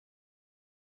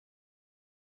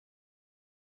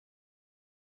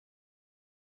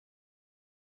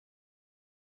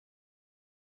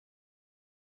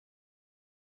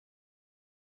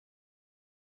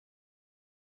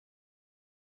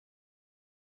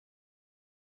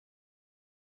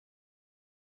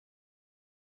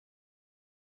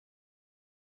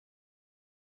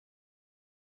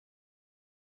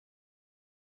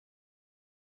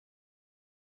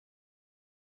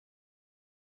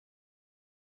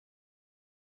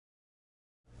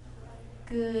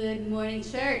Good morning,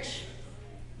 church.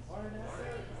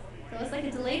 So it's like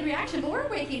a delayed reaction, but we're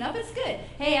waking up. It's good.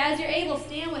 Hey, as you're able,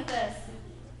 stand with us.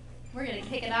 We're going to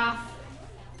kick it off,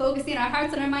 focusing our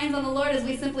hearts and our minds on the Lord as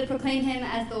we simply proclaim Him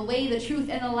as the way, the truth,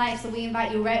 and the life. So we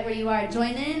invite you right where you are.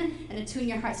 Join in and attune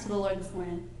your hearts to the Lord this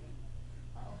morning.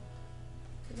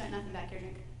 We've got nothing back here,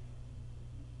 Nick.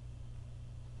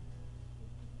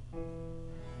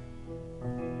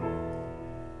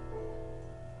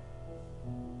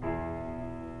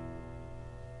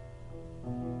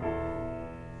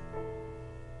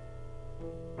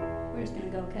 We're just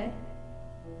going to go, okay?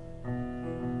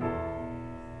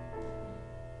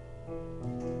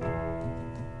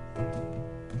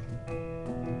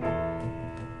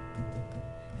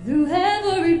 Through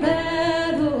every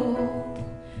battle,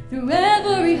 through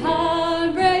every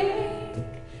heartbreak,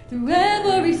 through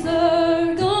every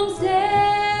circumstance,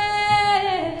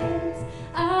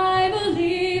 I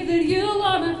believe that you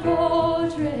are my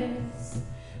fortress,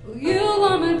 you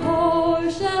are my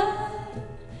portion,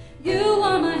 you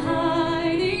are my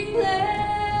hiding place.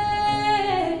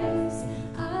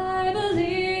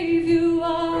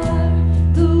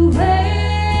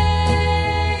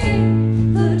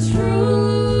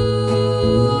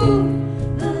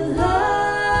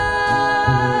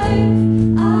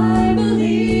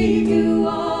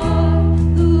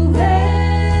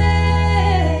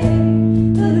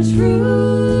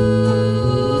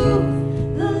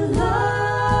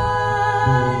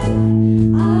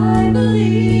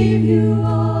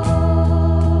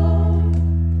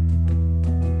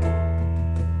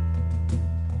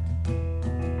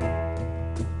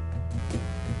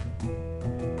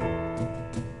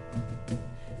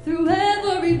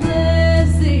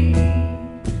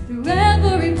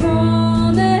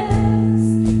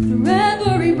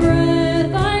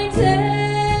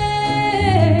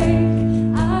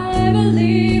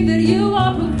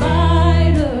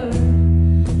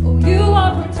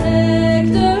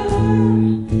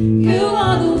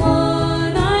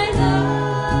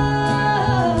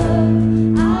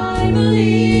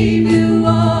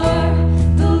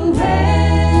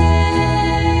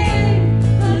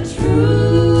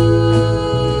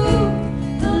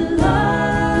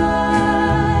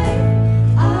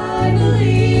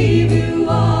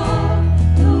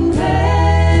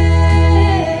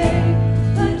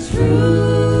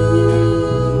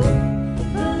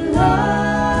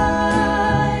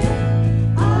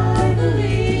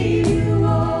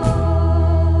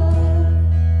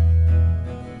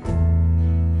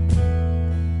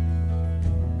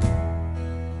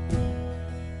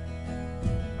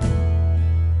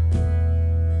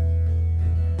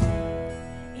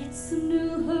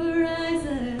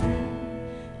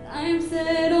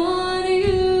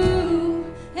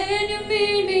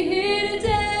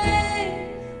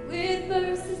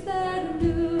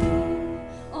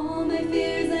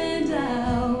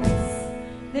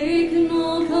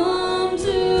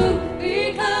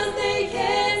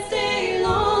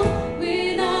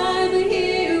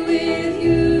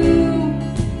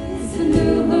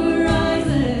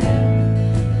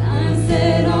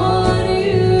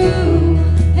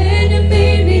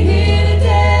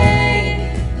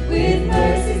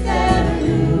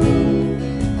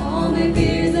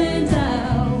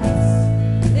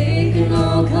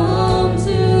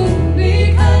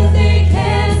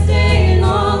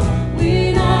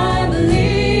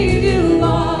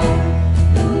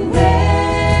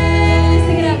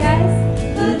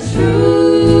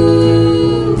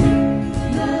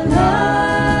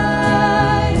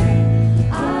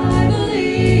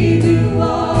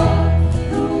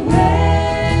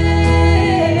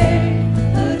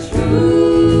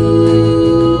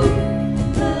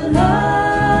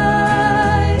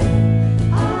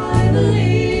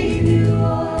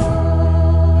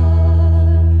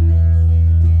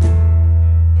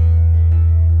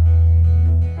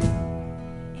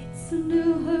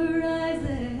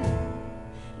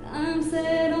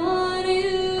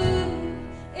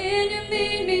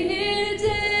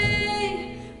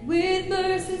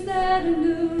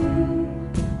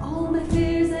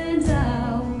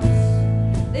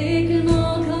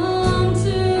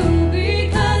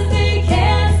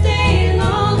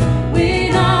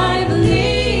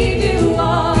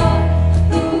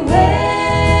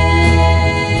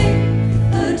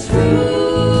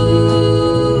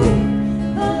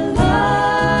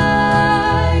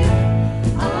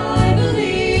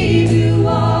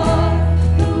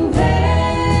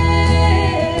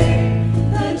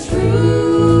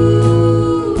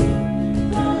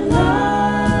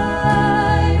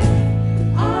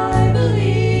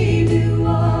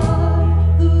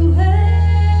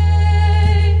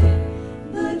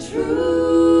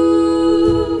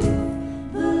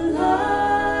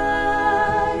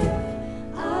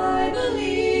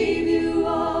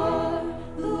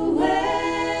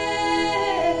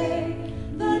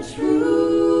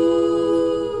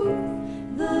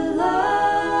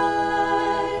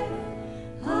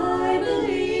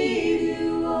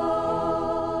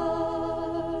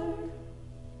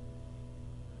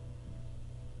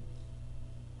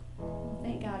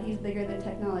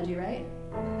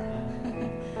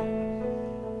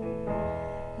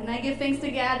 I give thanks to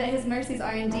God that his mercies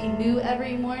are indeed new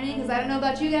every morning, because I don't know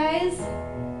about you guys,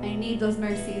 I need those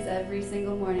mercies every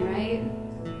single morning, right?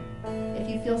 If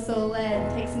you feel so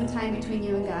led, take some time between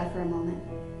you and God for a moment.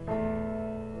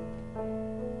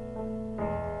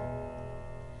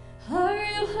 Are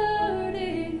you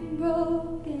hurting,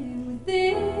 broken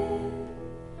within,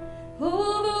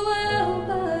 overwhelmed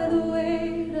by the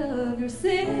weight of your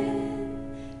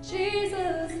sin?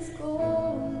 Jesus is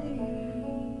calling.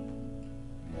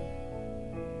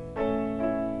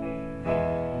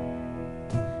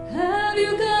 Have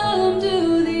you come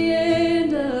to the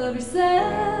end of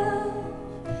yourself?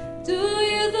 Do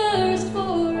you thirst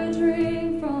for a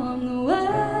drink from the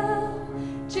well?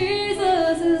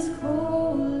 Jesus is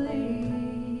calling.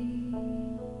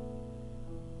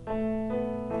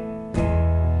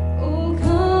 Oh,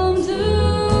 come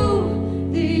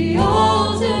to the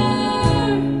altar.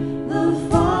 The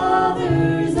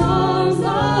Father's arms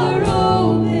are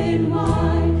open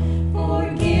wide.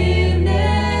 Forgiveness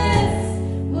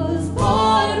was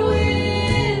bought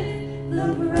with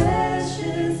the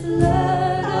precious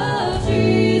blood of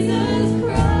Jesus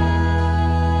Christ.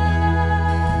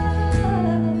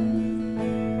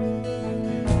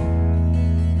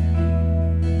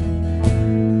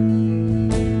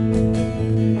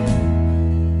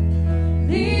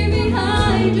 Leave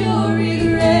behind your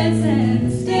regrets and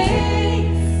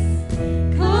mistakes.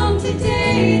 Come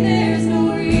today, there's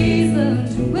no reason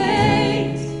to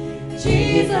wait.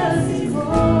 Jesus is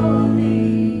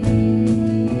calling.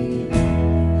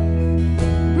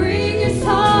 Bring your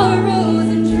sorrows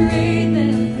and trade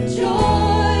them for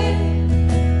joy.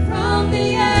 From the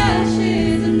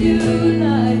ashes, a new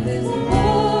life is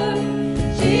born.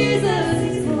 Jesus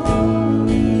is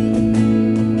calling.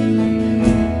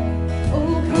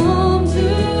 Oh, come to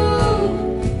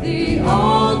the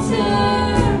altar.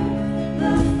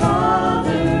 The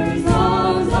Father's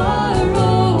arms are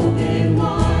open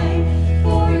wide.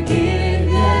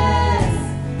 Forgiveness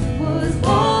was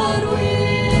bought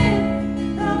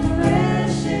with the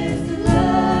precious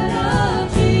blood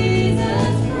of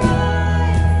Jesus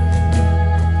Christ.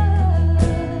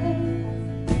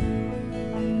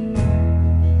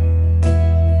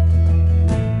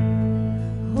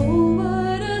 Oh,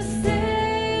 what a Savior!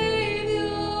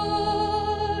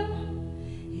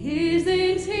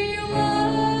 Isn't he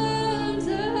wonderful?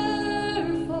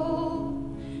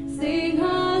 Sing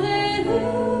hallelujah!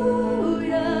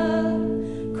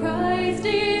 Christ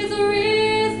is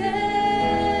risen.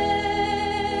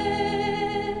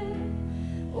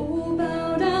 Oh,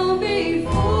 bow down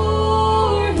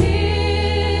before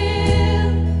him,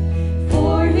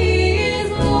 for he is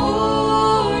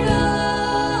Lord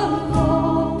of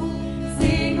all.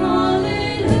 Sing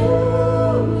hallelujah,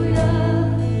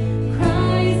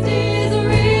 Christ is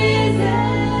risen.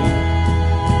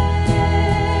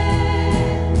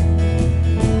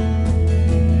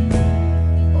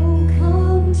 Oh,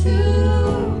 come to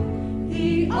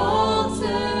the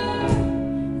altar.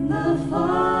 The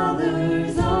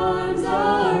Father's arms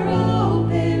are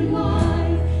open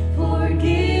wide.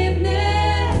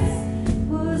 Forgiveness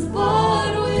was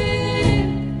bought with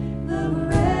the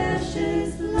precious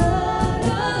blood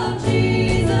of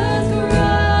Jesus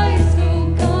Christ.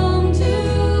 Oh, come to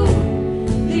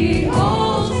the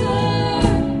altar.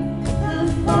 The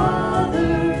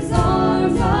Father's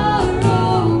arms are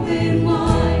open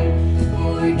wide.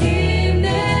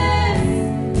 Forgiveness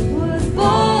was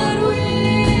bought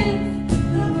with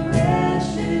the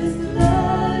precious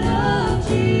blood of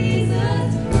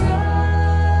Jesus Christ.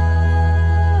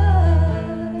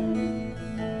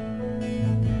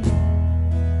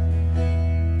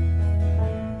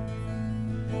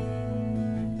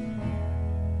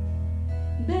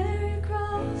 Bear your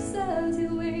cross as you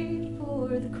wait for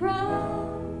the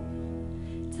crown.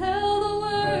 Tell the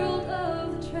world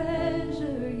of the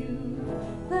treasure you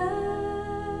found.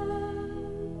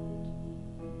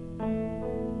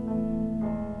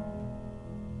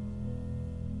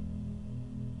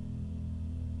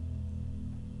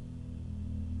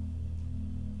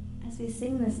 As we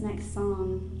sing this next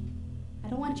song, I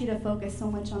don't want you to focus so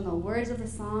much on the words of the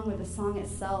song or the song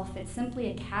itself. It's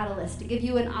simply a catalyst to give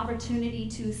you an opportunity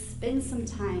to spend some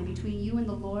time between you and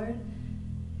the Lord.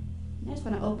 And I just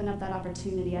want to open up that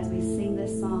opportunity as we sing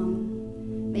this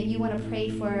song. Maybe you want to pray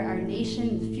for our nation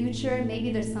in the future.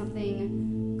 Maybe there's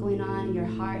something going on in your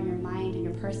heart, in your mind, in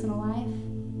your personal life.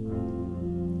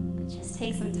 Just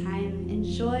take some time,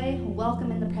 enjoy,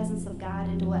 welcome in the presence of God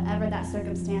into whatever that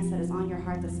circumstance that is on your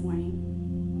heart this morning.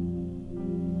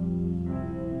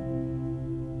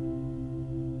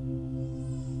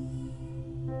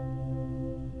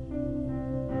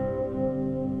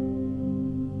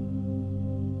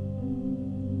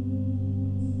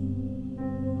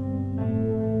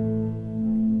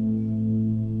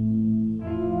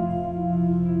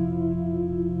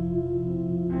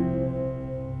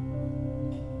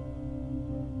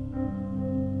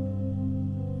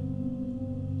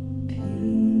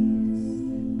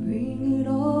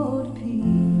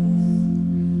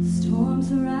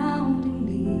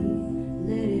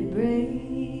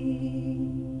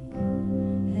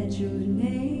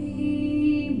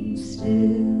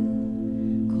 You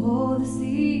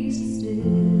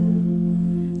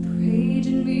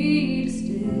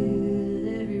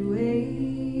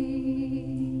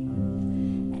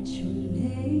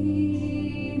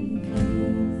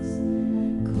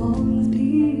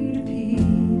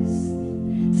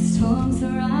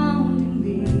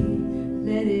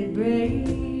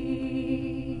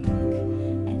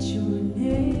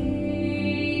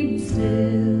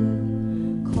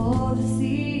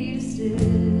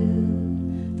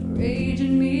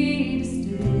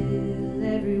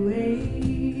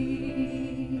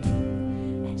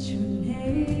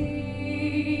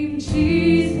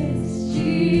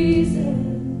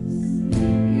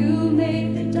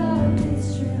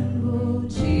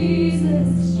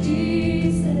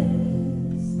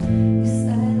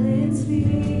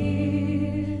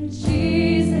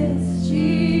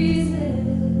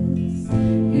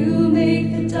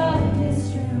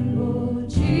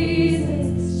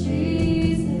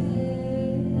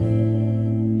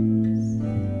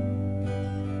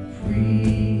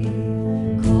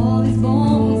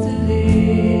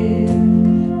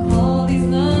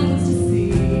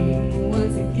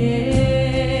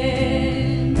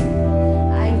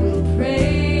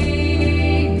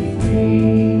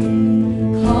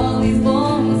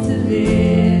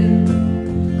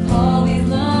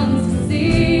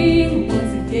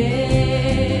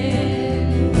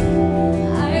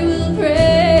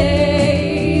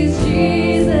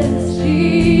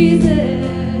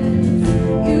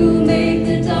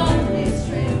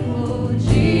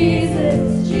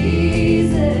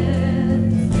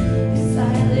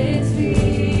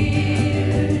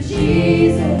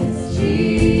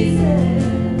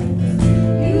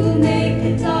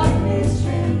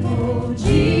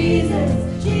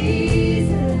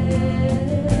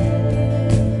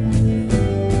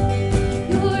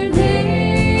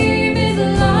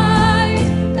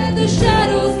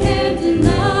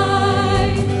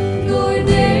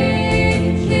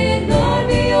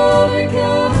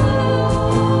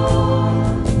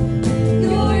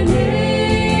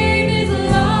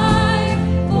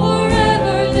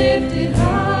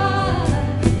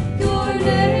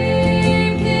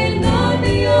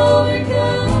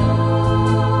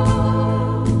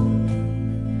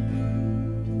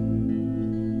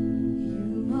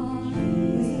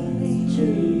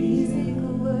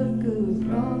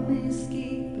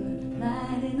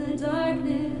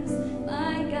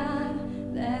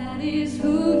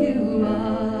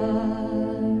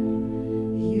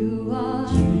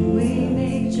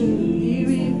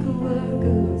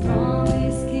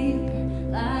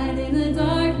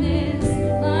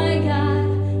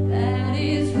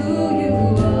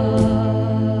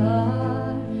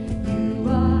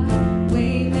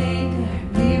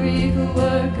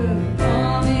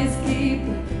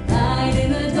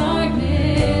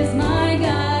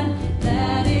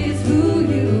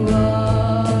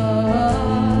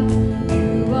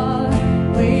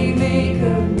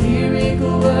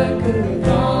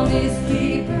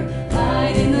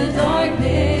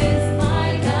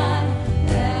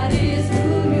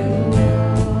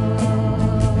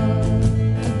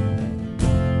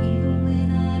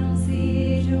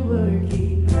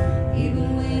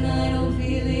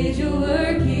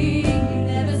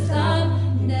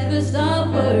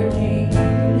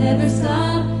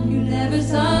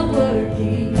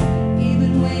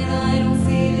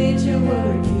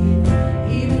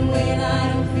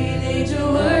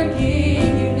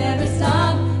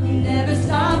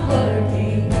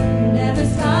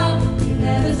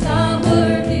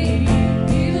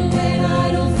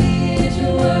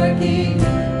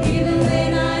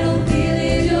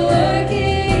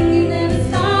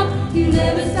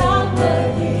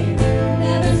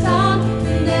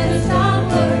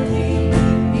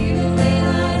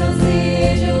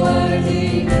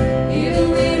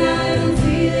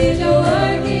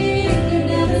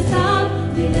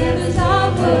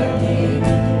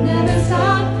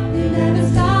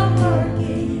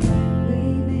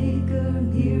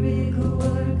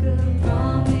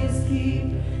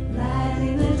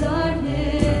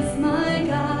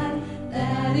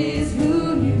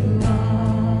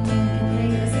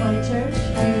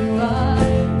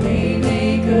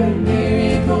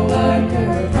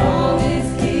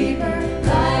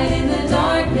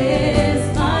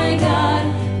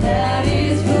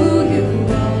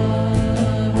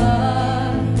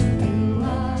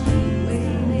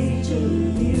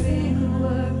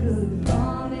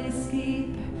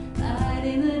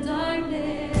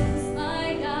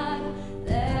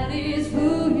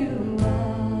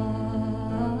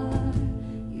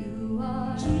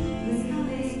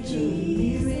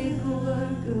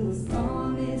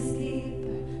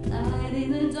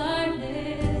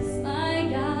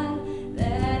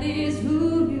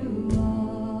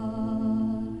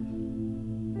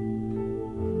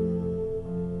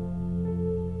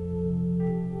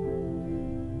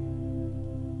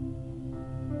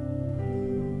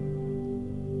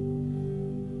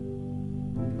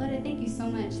I thank you so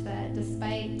much that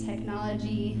despite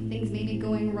technology, things may be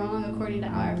going wrong according to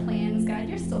our plans, God,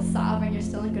 you're still sovereign, you're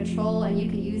still in control, and you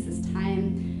can use this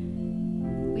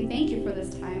time. We thank you for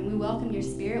this time. We welcome your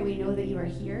spirit. We know that you are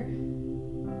here.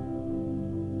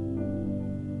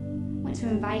 I want to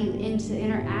invite you in to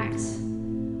interact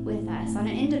with us on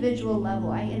an individual level.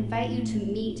 I invite you to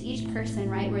meet each person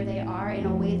right where they are in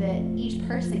a way that each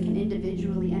person can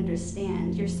individually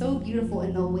understand. You're so beautiful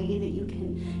in the way that you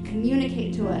can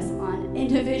communicate to us on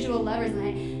individual levels,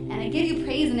 and I give you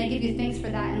praise and I give you thanks for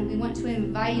that, and we want to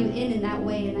invite you in that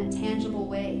way, in that tangible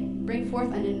way. Bring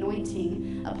forth an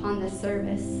anointing upon this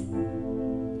service.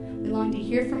 We long to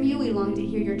hear from you. We long to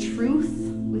hear your truth.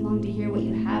 We long to hear what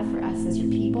you have for us as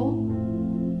your people.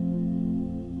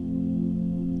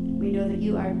 We know that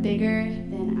you are bigger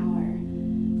than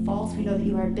our faults. We know that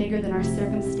you are bigger than our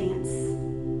circumstance.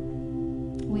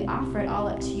 We offer it all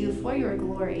up to you for your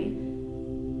glory.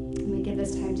 And we give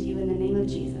this time to you in the name of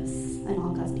Jesus. And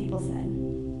all God's people said,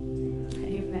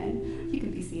 amen. You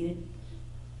can be seated.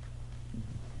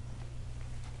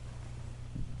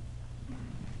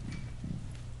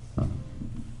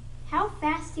 How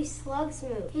fast do slugs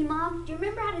move? Hey Mom, do you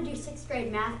remember how to do 6th grade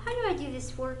math? How do I do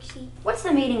this worksheet? What's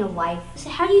the meaning of life? So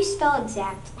how do you spell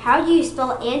exact? How do you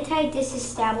spell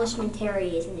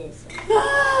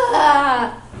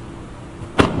anti-disestablishmentarianism?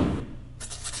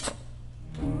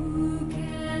 Who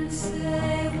can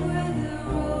say where the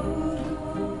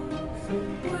road goes,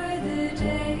 where the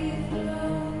day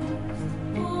flows,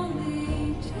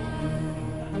 only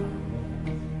time.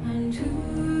 And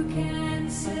who can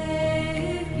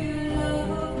say if your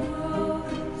love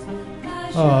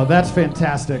grows? Oh, that's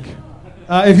fantastic.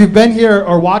 If you've been here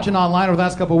or watching online over the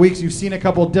last couple of weeks, you've seen a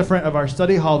couple different of our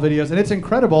study hall videos, and it's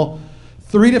incredible.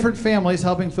 3 different families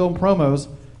helping film promos,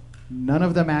 none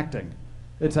of them acting.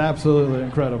 It's absolutely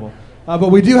incredible.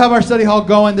 But we do have our study hall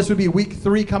going. This would be week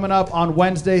 3 coming up on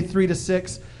Wednesday, 3 to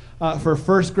 6, for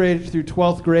 1st grade through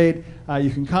 12th grade. You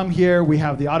can come here. We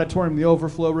have the auditorium, the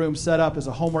overflow room set up as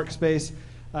a homework space.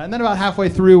 And then about halfway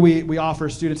through, we offer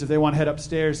students, if they want to head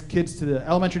upstairs, kids to the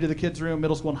elementary to the kids' room,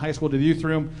 middle school and high school to the youth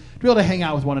room, to be able to hang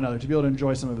out with one another, to be able to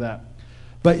enjoy some of that.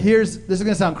 But this is going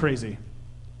to sound crazy.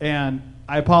 And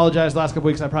I apologize, the last couple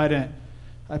weeks I probably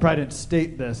didn't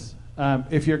state this.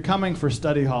 If you're coming for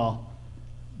study hall,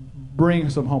 bring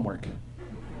some homework.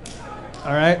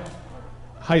 All right?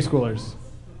 High schoolers,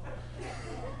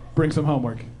 bring some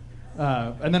homework.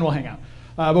 And then we'll hang out.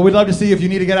 But we'd love to see you. If you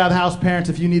need to get out of the house, parents,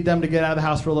 if you need them to get out of the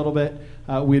house for a little bit,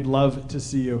 we'd love to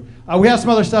see you. We have some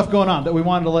other stuff going on that we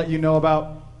wanted to let you know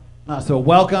about. So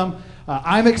welcome.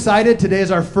 I'm excited. Today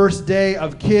is our first day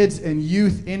of kids and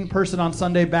youth in person on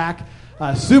Sunday back.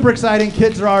 Super exciting.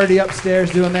 Kids are already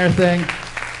upstairs doing their thing.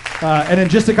 And in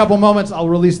just a couple moments, I'll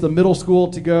release the middle school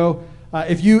to go.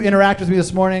 If you interact with me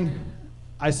this morning,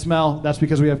 I smell. That's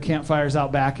because we have campfires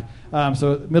out back.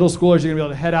 So middle schoolers, you're going to be able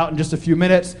to head out in just a few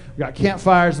minutes. We got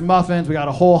campfires, muffins. We got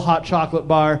a whole hot chocolate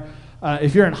bar.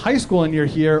 If you're in high school and you're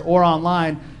here or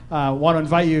online, want to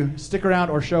invite you, stick around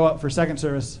or show up for second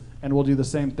service, and we'll do the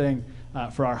same thing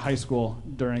for our high school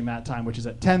during that time, which is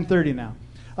at 10:30 now.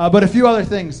 But a few other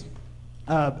things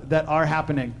that are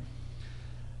happening.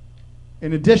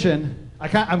 In addition,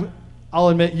 I'll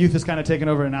admit youth has kind of taken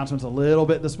over announcements a little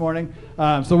bit this morning.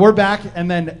 So we're back, and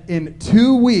then in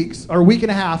 2 weeks, or a week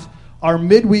and a half, our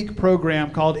midweek program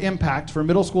called Impact for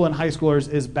middle school and high schoolers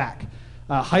is back.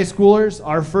 High schoolers,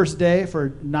 our first day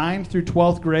for 9th through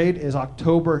 12th grade is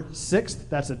October 6th.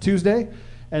 That's a Tuesday.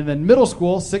 And then middle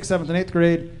school, 6th, 7th, and 8th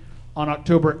grade on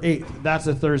October 8th. That's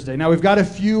a Thursday. Now, we've got a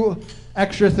few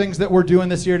extra things that we're doing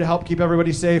this year to help keep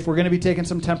everybody safe. We're going to be taking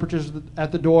some temperatures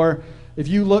at the door. If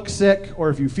you look sick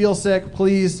or if you feel sick,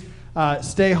 please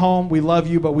stay home. We love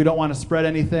you, but we don't want to spread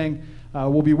anything.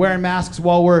 We'll be wearing masks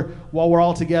while we're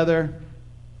all together.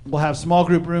 We'll have small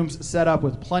group rooms set up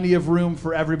with plenty of room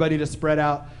for everybody to spread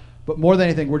out. But more than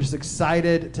anything, we're just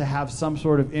excited to have some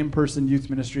sort of in-person youth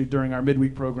ministry during our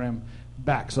midweek program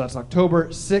back. So that's October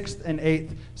 6th and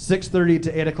 8th, 6:30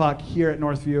 to 8 o'clock here at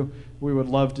Northview. We would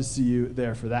love to see you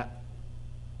there for that.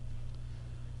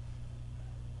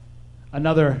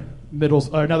 Another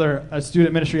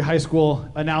student ministry high school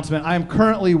announcement. I am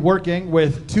currently working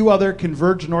with 2 other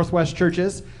Converge Northwest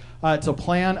churches to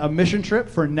plan a mission trip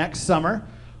for next summer.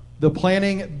 The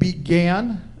planning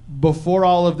began before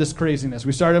all of this craziness.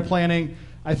 We started planning,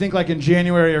 I think, like in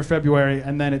January or February,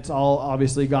 and then it's all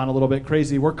obviously gone a little bit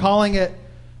crazy. We're calling it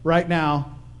right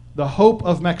now the Hope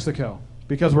of Mexico,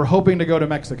 because we're hoping to go to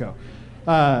Mexico.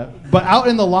 But out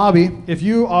in the lobby, if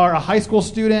you are a high school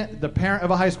student, the parent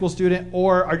of a high school student,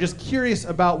 or are just curious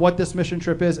about what this mission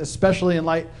trip is, especially in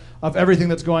light of everything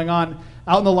that's going on,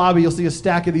 out in the lobby you'll see a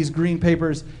stack of these green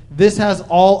papers. This has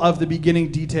all of the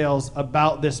beginning details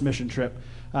about this mission trip.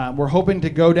 We're hoping to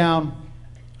go down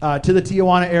to the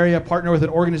Tijuana area, partner with an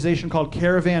organization called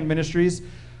Caravan Ministries.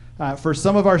 For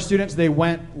some of our students, they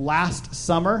went last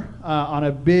summer on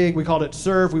a big, we called it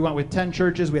Serve. We went with 10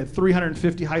 churches. We had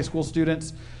 350 high school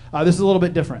students. This is a little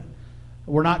bit different.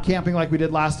 We're not camping like we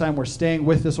did last time. We're staying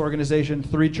with this organization,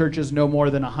 3 churches, no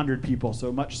more than 100 people, so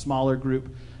a much smaller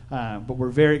group. But we're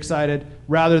very excited.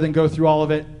 Rather than go through all of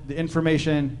it, the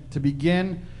information to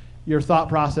begin your thought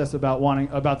process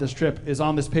about this trip is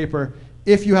on this paper.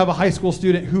 If you have a high school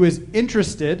student who is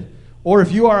interested, or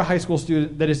if you are a high school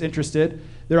student that is interested,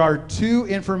 there are 2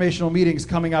 informational meetings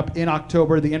coming up in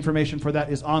October. The information for that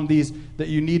is on these that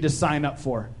you need to sign up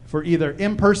for either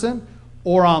in person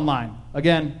or online.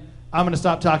 Again, I'm going to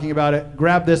stop talking about it.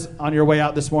 Grab this on your way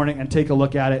out this morning and take a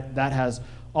look at it. That has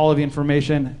all of the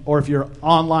information. Or if you're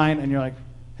online and you're like,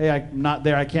 hey, I'm not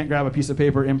there, I can't grab a piece of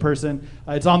paper in person,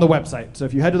 it's on the website. So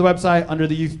if you head to the website, under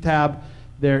the youth tab,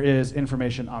 there is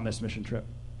information on this mission trip.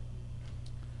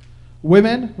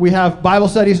 Women, we have Bible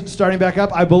studies starting back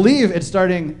up. I believe it's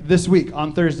starting this week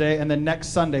on Thursday and then next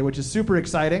Sunday, which is super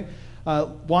exciting.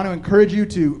 Want to encourage you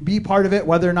to be part of it,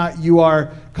 whether or not you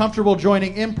are comfortable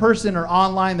joining in person or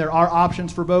online. There are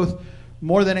options for both.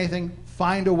 More than anything,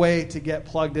 find a way to get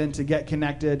plugged in, to get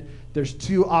connected. There's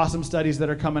 2 awesome studies that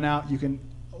are coming out. You can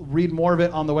read more of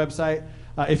it on the website.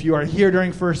 If you are here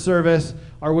during first service,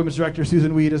 our women's director,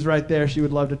 Susan Weed, is right there. She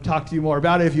would love to talk to you more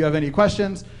about it if you have any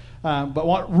questions.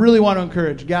 But really want to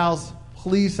encourage gals,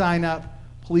 please sign up.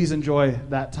 Please enjoy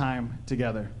that time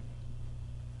together.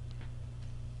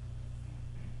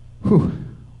 Whew,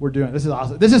 we're doing it. This is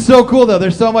awesome. This is so cool, though.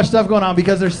 There's so much stuff going on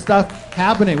because there's stuff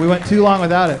happening. We went too long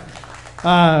without it.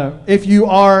 If you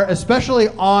are, especially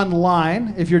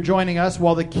online, if you're joining us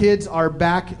while the kids are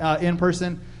back in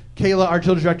person, Kayla, our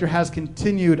children's director, has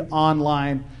continued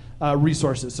online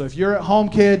resources. So if you're at home,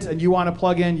 kids, and you want to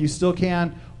plug in, you still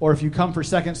can. Or if you come for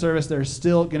second service, there's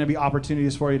still going to be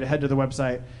opportunities for you to head to the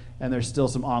website, and there's still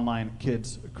some online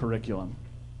kids curriculum.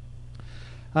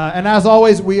 And as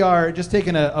always, we are just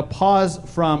taking a pause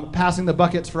from passing the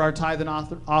buckets for our tithe and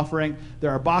offering. There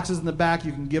are boxes in the back.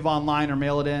 You can give online or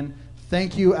mail it in.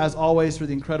 Thank you, as always, for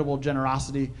the incredible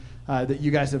generosity that you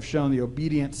guys have shown, the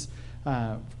obedience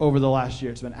over the last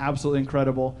year. It's been absolutely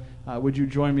incredible. Would you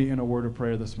join me in a word of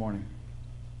prayer this morning?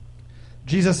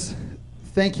 Jesus,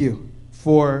 thank you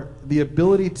for the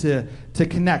ability to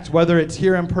connect, whether it's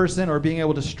here in person or being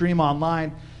able to stream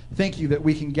online. Thank you that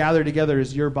we can gather together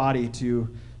as your body to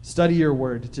study your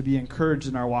word, to be encouraged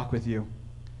in our walk with you.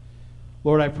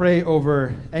 Lord, I pray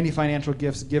over any financial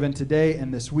gifts given today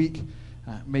and this week.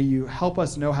 May you help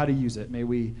us know how to use it. May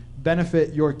we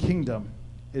benefit your kingdom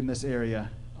in this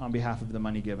area on behalf of the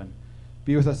money given.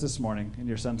 Be with us this morning. In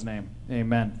your son's name,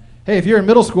 amen. Hey, if you're in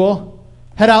middle school,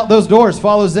 head out those doors.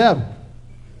 Follow Zeb.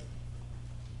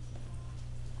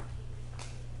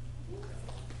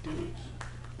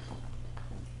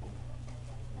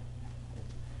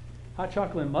 Hot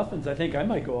chocolate and muffins, I think I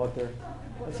might go out there.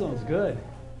 That sounds good.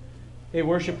 Hey,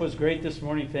 worship was great this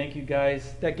morning. Thank you,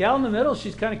 guys. That gal in the middle,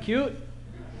 she's kind of cute.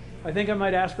 I think I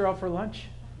might ask her out for lunch.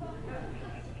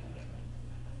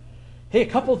 Hey, a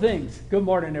couple things. Good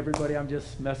morning, everybody. I'm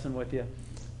just messing with you.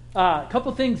 A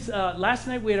couple things. Last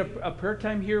night we had a prayer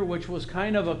time here, which was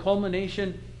kind of a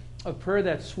culmination of prayer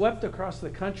that swept across the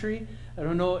country. I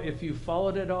don't know if you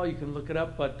followed it all. You can look it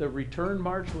up. But the return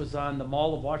march was on the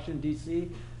Mall of Washington, D.C.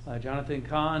 Jonathan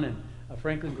Kahn and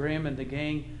Franklin Graham and the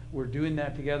gang were doing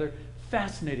that together.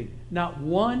 Fascinating. Not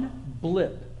one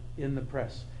blip in the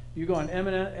press. You go on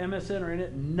MSN or in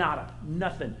it, nada,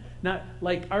 nothing. Not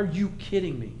like, are you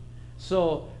kidding me?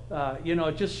 So,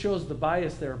 it just shows the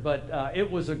bias there. But it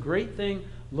was a great thing.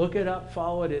 Look it up,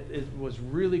 follow it. It was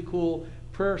really cool.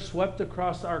 Prayer swept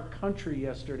across our country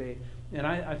yesterday. And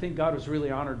I think God was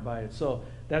really honored by it. So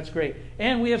that's great.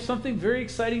 And we have something very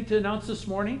exciting to announce this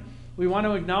morning. We want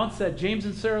to announce that James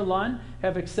and Sarah Lunn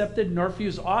have accepted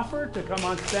Northview's offer to come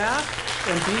on staff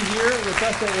and be here with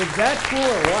us. Is that cool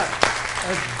or what?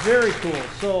 That's very cool.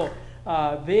 So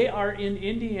they are in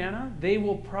Indiana. They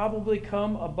will probably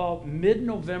come about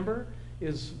mid-November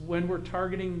is when we're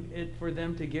targeting it for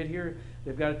them to get here.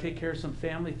 They've got to take care of some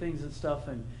family things and stuff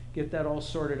and get that all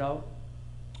sorted out.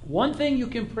 One thing you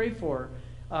can pray for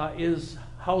is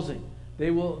housing.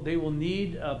 They will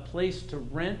need a place to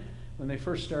rent when they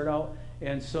first start out.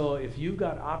 And so if you've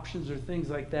got options or things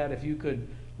like that, if you could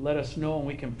let us know and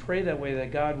we can pray that way,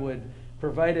 that God would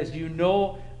provide. As you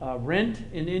know, rent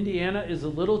in Indiana is a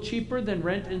little cheaper than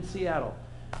rent in Seattle,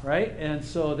 right? And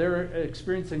so they're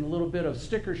experiencing a little bit of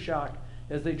sticker shock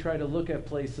as they try to look at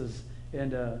places.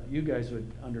 And you guys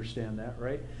would understand that,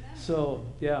 right? So,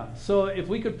 yeah. So if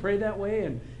we could pray that way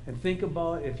and think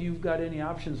about if you've got any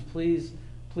options, please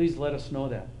let us know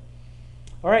that.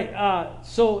 All right.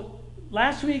 So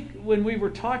last week when we were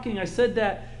talking, I said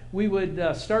that we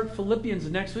would start Philippians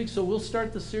next week. So we'll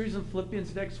start the series in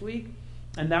Philippians next week,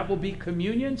 and that will be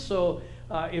communion. So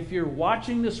if you're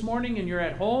watching this morning and you're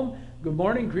at home, good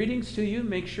morning, greetings to you.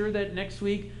 Make sure that next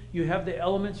week you have the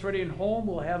elements ready at home.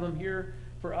 We'll have them here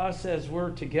for us as we're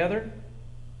together.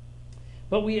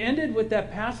 But we ended with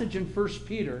that passage in 1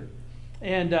 Peter,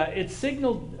 and it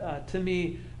signaled to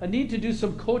me a need to do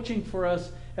some coaching for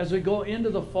us as we go into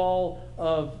the fall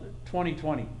of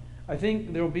 2020. I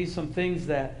think there will be some things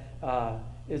that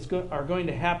are going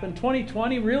to happen.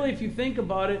 2020, really, if you think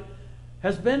about it,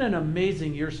 has been an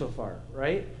amazing year so far,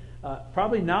 right?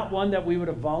 Probably not one that we would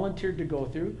have volunteered to go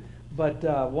through,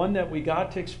 but one that we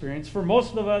got to experience. For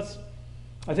most of us,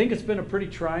 I think it's been a pretty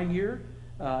trying year.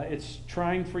 It's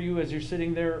trying for you as you're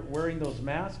sitting there wearing those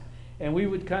masks. And we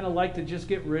would kind of like to just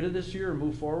get rid of this year and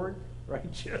move forward,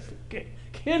 right? Just,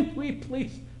 can we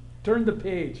please turn the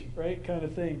page, right? Kind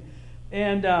of thing.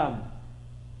 And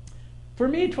for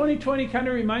me, 2020 kind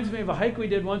of reminds me of a hike we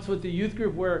did once with the youth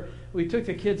group where we took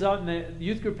the kids out, and the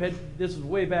youth group this was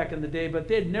way back in the day, but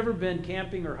they had never been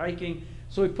camping or hiking.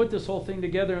 So we put this whole thing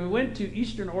together, and we went to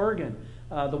Eastern Oregon,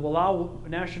 the Wallow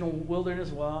National Wilderness,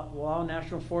 Wallow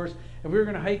National Forest, and we were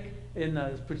going to hike in a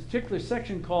particular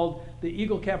section called the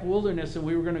Eagle Cap Wilderness, and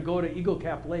we were going to go to Eagle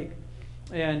Cap Lake.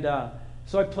 And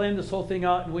so I planned this whole thing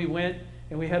out, and we went,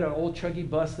 and we had an old chuggy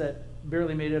bus that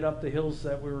barely made it up the hills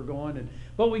that we were going.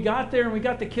 But we got there, and we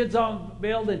got the kids out and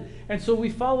bailed, and so we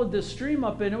followed this stream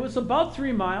up, and it was about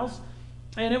 3 miles,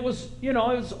 and it was, it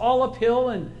was all uphill,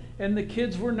 and the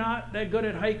kids were not that good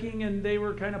at hiking, and they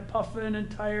were kind of puffing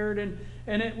and tired, and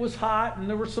it was hot, and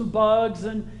there were some bugs,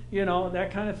 and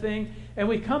that kind of thing. And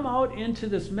we come out into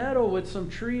this meadow with some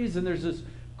trees, and there's this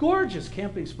gorgeous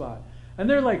camping spot. And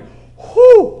they're like,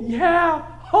 whoo, yeah,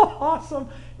 awesome.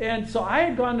 And so I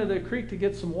had gone to the creek to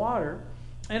get some water,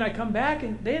 and I come back,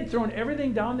 and they had thrown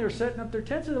everything down there, setting up their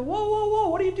tents. And I said, whoa,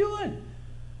 what are you doing?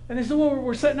 And they said, well,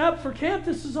 we're setting up for camp.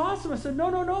 This is awesome. I said, no,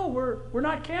 we're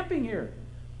not camping here.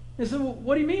 They said, well,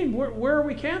 what do you mean? Where are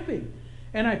we camping?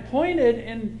 And I pointed,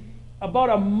 and about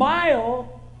a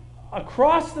mile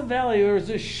across the valley, there was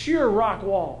this sheer rock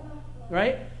wall,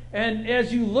 right? And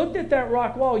as you looked at that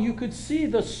rock wall, you could see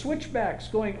the switchbacks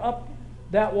going up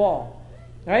that wall,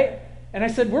 right? And I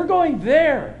said, we're going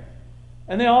there.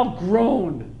 And they all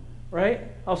groaned, right?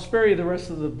 I'll spare you the rest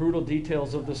of the brutal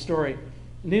details of the story.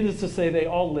 Needless to say, they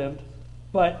all lived.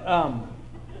 But,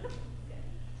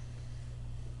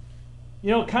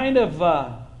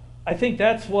 I think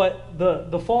that's what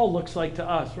the fall looks like to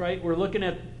us, right? We're looking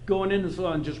at going into the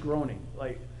and just groaning.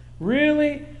 Like,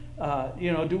 really?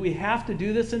 Do we have to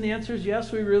do this? And the answer is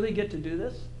yes, we really get to do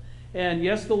this. And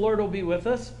yes, the Lord will be with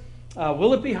us.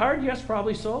 Will it be hard? Yes,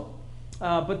 probably so.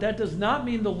 But that does not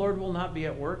mean the Lord will not be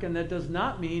at work, and that does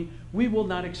not mean we will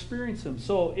not experience Him.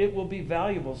 So it will be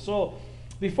valuable. So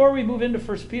before we move into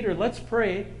 1 Peter, let's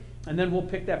pray, and then we'll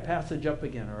pick that passage up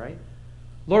again, all right?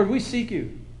 Lord, we seek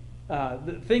You.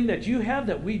 The thing that You have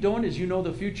that we don't is You know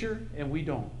the future, and we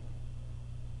don't.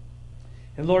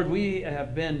 And Lord, we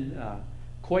have been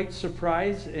quite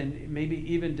surprised and maybe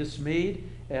even dismayed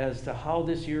as to how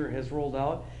this year has rolled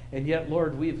out. And yet,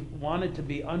 Lord, we've wanted to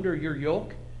be under Your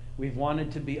yoke. We've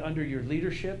wanted to be under Your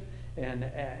leadership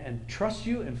and trust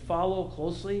You and follow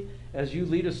closely as You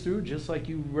lead us through, just like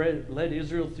You led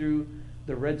Israel through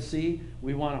the Red Sea.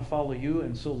 We want to follow You.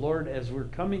 And so, Lord, as we're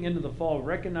coming into the fall,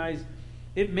 recognize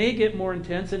it may get more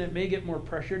intense, and it may get more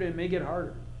pressured, and it may get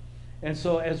harder. And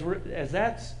so as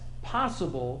that's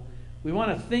possible, we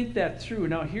want to think that through.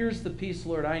 Now, here's the piece,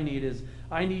 Lord, I need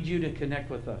You to connect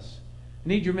with us. I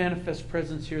need Your manifest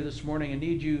presence here this morning. I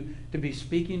need You to be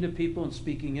speaking to people and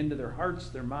speaking into their hearts,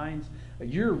 their minds.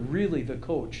 You're really the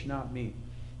coach, not me.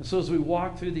 And so as we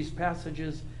walk through these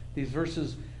passages, these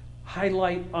verses,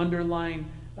 highlight, underline,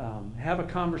 have a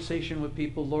conversation with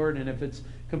people, Lord, and if it's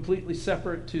completely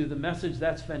separate to the message,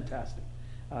 that's fantastic.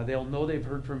 They'll know they've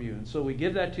heard from You. And so we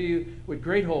give that to You with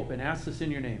great hope and ask this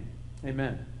in Your name.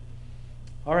 Amen.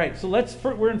 All right, so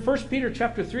we're in 1 Peter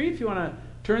chapter 3. If you want to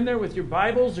turn there with your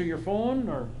Bibles or your phone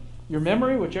or your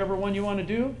memory, whichever one you want to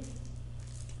do.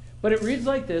 But it reads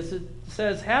like this. It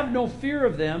says, have no fear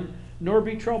of them, nor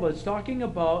be troubled. It's talking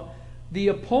about the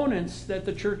opponents that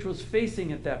the church was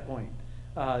facing at that point.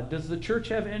 Does the church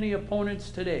have any opponents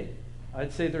today?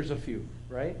 I'd say there's a few,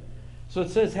 right? So it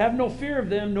says, have no fear of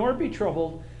them, nor be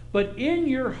troubled, but in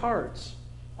your hearts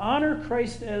honor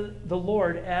Christ as the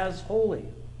Lord as holy,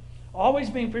 always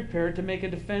being prepared to make a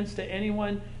defense to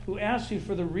anyone who asks you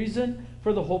for the reason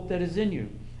for the hope that is in you,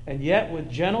 and yet with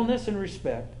gentleness and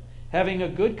respect, having a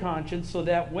good conscience, so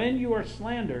that when you are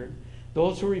slandered,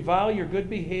 those who revile your good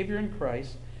behavior in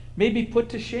Christ may be put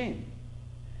to shame.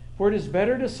 For it is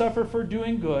better to suffer for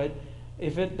doing good,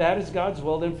 if that is God's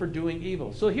will, than for doing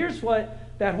evil. So here's what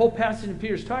that whole passage in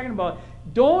Peter is talking about.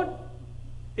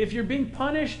 If you're being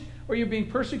punished or you're being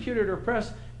persecuted or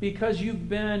oppressed because you've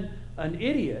been an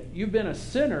idiot, you've been a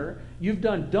sinner, you've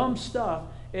done dumb stuff,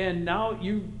 and now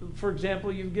for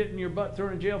example, you're getting your butt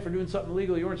thrown in jail for doing something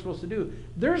illegal you weren't supposed to do.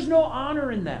 There's no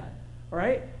honor in that. All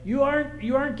right? You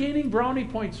aren't gaining brownie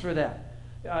points for that.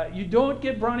 You don't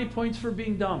get brownie points for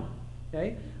being dumb.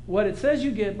 Okay? What it says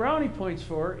you get brownie points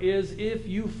for is if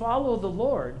you follow the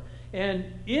Lord, and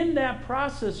in that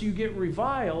process you get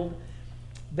reviled.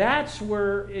 That's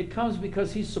where it comes,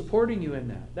 because he's supporting you in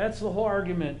that. That's the whole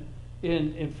argument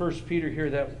in 1 Peter here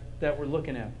that we're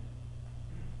looking at.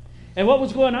 And what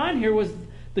was going on here was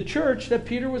the church that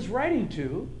Peter was writing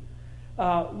to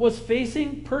was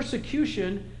facing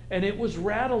persecution, and it was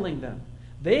rattling them.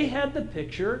 They had the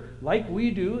picture, like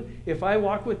we do, if I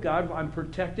walk with God, I'm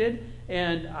protected,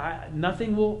 and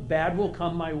nothing bad will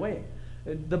come my way.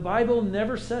 The Bible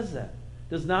never says that. It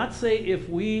does not say if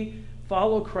we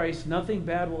follow Christ, nothing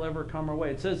bad will ever come our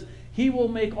way. It says he will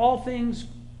make all things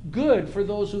good for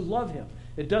those who love him.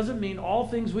 It doesn't mean all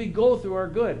things we go through are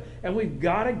good. And we've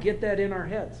got to get that in our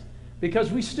heads,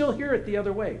 because we still hear it the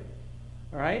other way.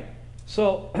 All right?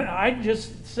 So I'm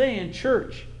just saying,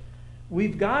 church,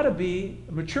 we've got to be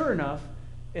mature enough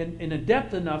and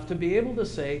adept enough to be able to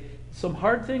say, some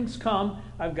hard things come,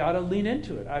 I've got to lean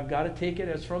into it. I've got to take it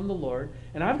as from the Lord,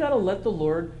 and I've got to let the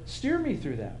Lord steer me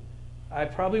through that. I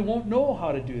probably won't know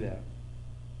how to do that.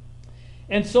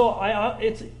 And so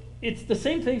it's the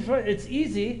same thing. It's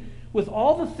easy with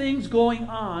all the things going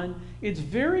on. It's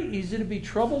very easy to be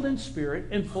troubled in spirit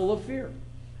and full of fear.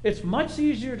 It's much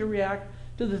easier to react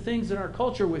to the things in our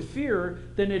culture with fear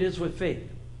than it is with faith.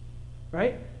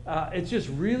 Right? It's just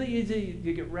really easy.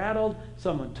 You get rattled.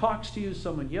 Someone talks to you.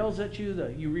 Someone yells at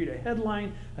you. You read a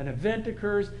headline. An event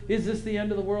occurs. Is this the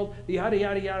end of the world? Yada,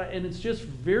 yada, yada. And it's just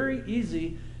very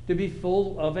easy to be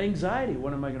full of anxiety.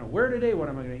 What am I going to wear today? What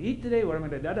am I going to eat today? What am I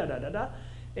going to da-da-da-da-da?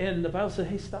 And the Bible said,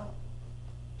 hey, stop.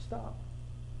 Stop.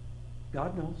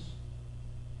 God knows.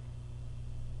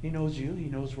 He knows you. He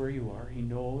knows where you are. He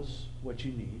knows what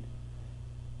you need.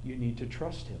 You need to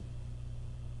trust him.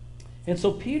 And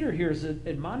so Peter here is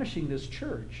admonishing this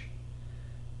church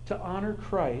to honor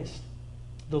Christ,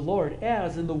 the Lord,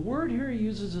 as, and the word here he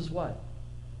uses is what?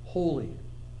 Holy.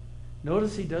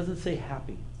 Notice he doesn't say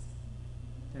happy.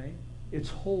 Okay? It's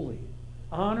holy.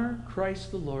 Honor Christ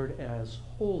the Lord as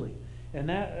holy. And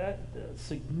that's a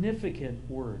significant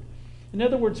word. In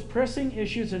other words, pressing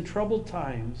issues in troubled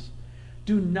times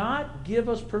do not give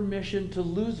us permission to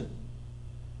lose it.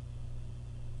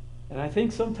 And I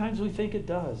think sometimes we think it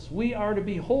does. We are to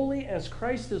be holy as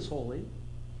Christ is holy,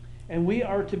 and we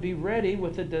are to be ready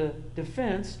with a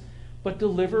defense, but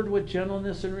delivered with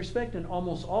gentleness and respect. And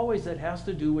almost always that has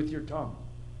to do with your tongue,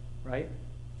 right?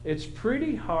 It's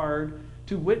pretty hard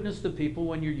to witness to people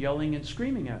when you're yelling and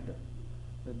screaming at them.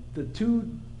 The two,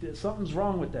 something's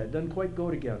wrong with that. It doesn't quite go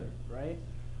together, right?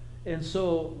 And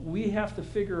so we have to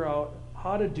figure out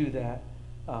how to do that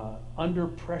under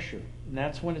pressure. And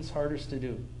that's when it's hardest to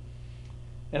do.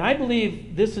 And I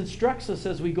believe this instructs us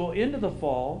as we go into the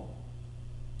fall,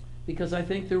 because I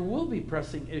think there will be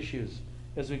pressing issues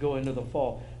as we go into the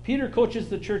fall. Peter coaches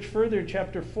the church further in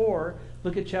chapter 4.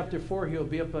 Look at chapter 4. He'll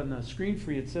be up on the screen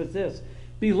for you. It says this: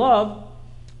 Beloved,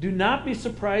 do not be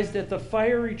surprised at the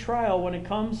fiery trial when it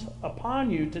comes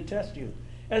upon you to test you,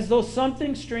 as though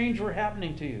something strange were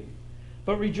happening to you.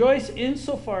 But rejoice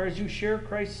insofar as you share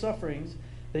Christ's sufferings,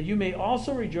 that you may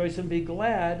also rejoice and be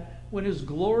glad when his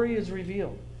glory is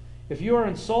revealed. If you are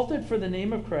insulted for the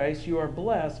name of Christ, you are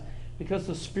blessed, because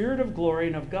the Spirit of glory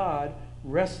and of God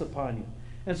rests upon you.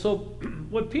 And so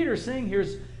what Peter's saying here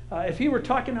is, if he were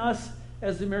talking to us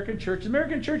as the American church,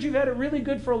 you've had it really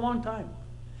good for a long time.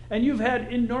 And you've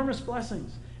had enormous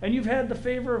blessings. And you've had the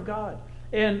favor of God.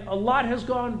 And a lot has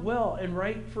gone well and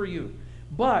right for you.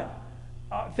 But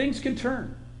things can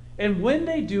turn. And when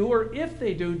they do, or if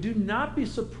they do, do not be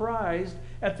surprised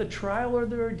at the trial or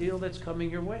the ordeal that's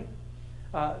coming your way.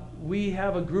 We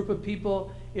have a group of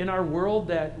people in our world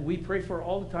that we pray for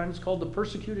all the time. It's called the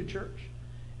persecuted church.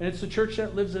 And it's a church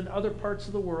that lives in other parts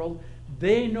of the world.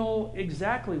 They know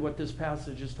exactly what this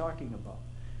passage is talking about.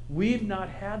 We've not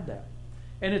had that.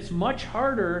 And it's much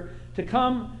harder to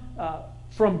come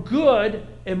from good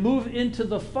and move into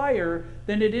the fire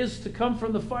than it is to come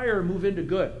from the fire and move into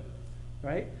good,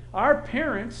 right? Our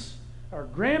parents, our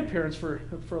grandparents, for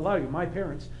a lot of you, my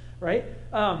parents, right?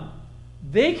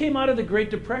 They came out of the Great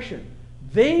Depression.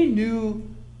 They knew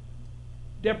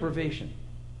deprivation,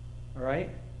 all right?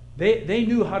 They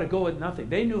knew how to go with nothing.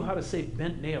 They knew how to save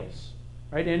bent nails,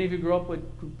 right? Any of you grew up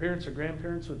with parents or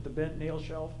grandparents with the bent nail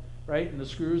shelf, right? And the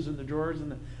screws and the drawers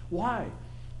and why?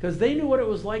 Because they knew what it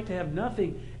was like to have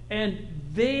nothing, and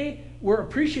they were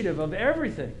appreciative of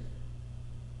everything.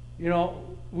 You know,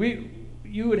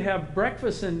 you would have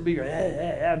breakfast and be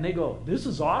and they go, "This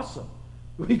is awesome.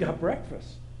 We got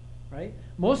breakfast." Right?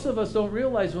 Most of us don't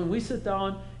realize when we sit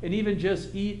down and even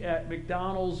just eat at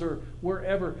McDonald's or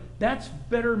wherever, that's a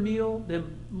better meal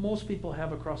than most people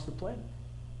have across the planet.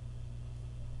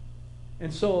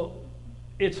 And so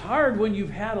it's hard when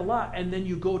you've had a lot and then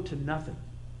you go to nothing,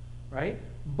 right?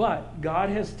 But God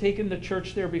has taken the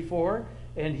church there before,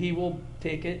 and he will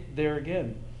take it there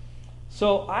again.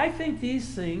 So I think these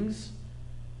things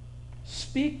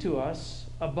speak to us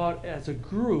about, as a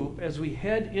group, as we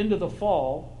head into the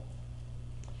fall.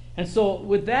 And so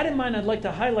with that in mind, I'd like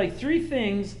to highlight 3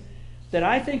 things that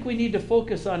I think we need to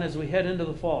focus on as we head into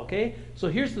the fall, okay? So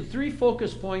here's the 3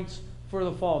 focus points for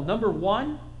the fall. Number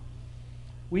 1,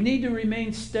 we need to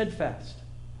remain steadfast.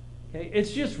 Okay?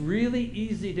 It's just really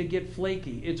easy to get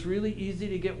flaky. It's really easy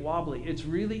to get wobbly. It's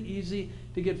really easy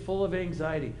to get full of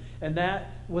anxiety. And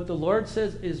that, what the Lord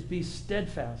says, is be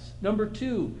steadfast. Number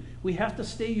 2, we have to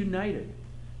stay united.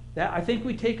 That, I think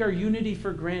we take our unity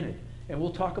for granted. And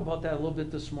we'll talk about that a little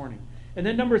bit this morning. And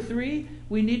then number 3,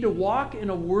 we need to walk in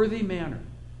a worthy manner.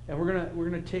 And we're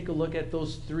gonna take a look at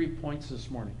those 3 points this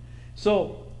morning.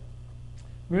 So,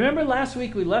 remember last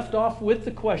week we left off with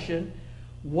the question,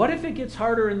 what if it gets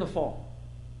harder in the fall?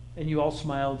 And you all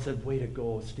smiled and said, "Way to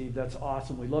go, Steve. That's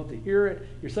awesome. We love to hear it.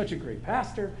 You're such a great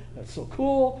pastor. That's so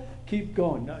cool. Keep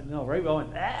going." No, right? We all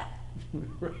went,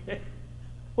 right?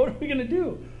 What are we going to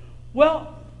do?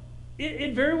 Well,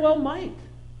 it very well might.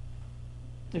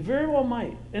 It very well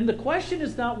might. And the question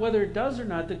is not whether it does or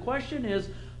not. The question is,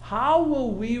 how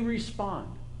will we respond?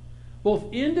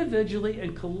 Both individually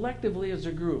and collectively as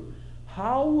a group.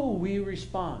 How will we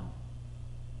respond?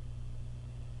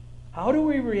 How do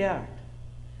we react?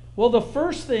 Well, the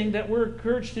first thing that we're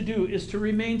encouraged to do is to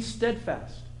remain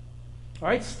steadfast. All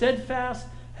right? Steadfast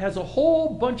has a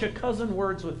whole bunch of cousin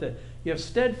words with it. You have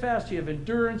steadfast, you have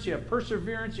endurance, you have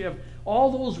perseverance, you have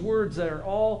all those words that are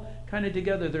all kind of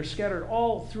together. They're scattered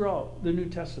all throughout the New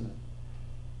Testament.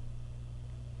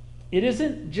 It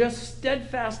isn't just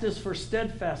steadfastness for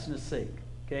steadfastness' sake.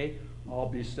 Okay? I'll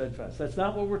be steadfast. That's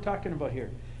not what we're talking about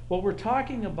here. What we're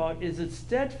talking about is it's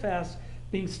steadfast,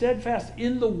 being steadfast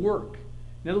in the work.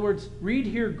 In other words, read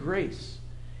here grace.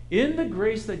 In the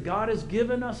grace that God has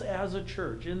given us as a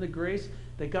church, in the grace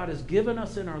that God has given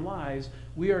us in our lives,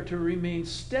 we are to remain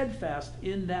steadfast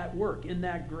in that work, in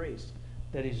that grace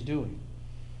that he's doing.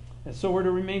 And so we're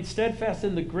to remain steadfast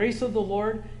in the grace of the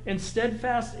Lord and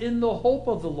steadfast in the hope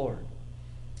of the Lord.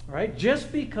 All right?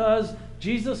 Just because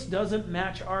Jesus doesn't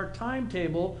match our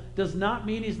timetable does not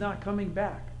mean he's not coming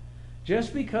back.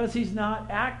 Just because he's not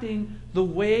acting the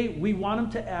way we want him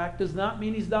to act does not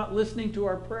mean he's not listening to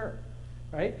our prayer.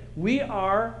 Right? We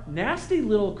are nasty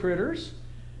little critters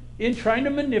in trying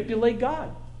to manipulate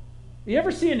God. You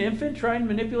ever see an infant try and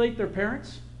manipulate their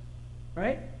parents?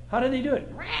 Right? How do they do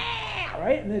it? Right?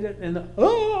 Right?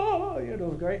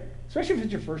 Especially if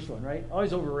it's your first one, right?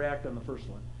 Always overreact on the first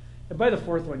one. And by the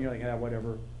fourth one, you're like,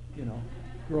 whatever,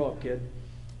 grow up, kid.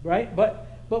 Right? But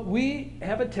we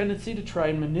have a tendency to try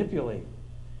and manipulate.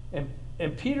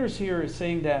 And Peter's here is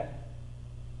saying that,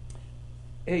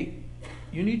 hey,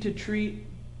 you need to treat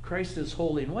Christ as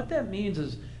holy. And what that means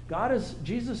is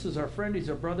Jesus is our friend, he's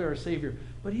our brother, our Savior,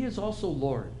 but he is also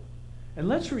Lord. And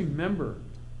let's remember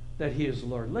that he is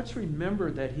Lord. Let's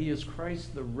remember that he is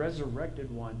Christ, the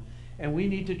resurrected one, and we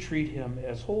need to treat him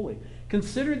as holy.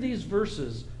 Consider these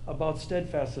verses about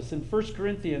steadfastness. In 1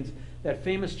 Corinthians, that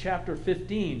famous chapter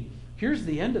 15, here's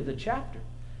the end of the chapter.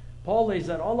 Paul lays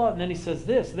that all out, and then he says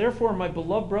this, "Therefore, my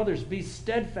beloved brothers, be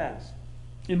steadfast,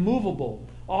 immovable,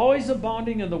 always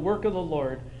abounding in the work of the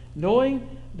Lord,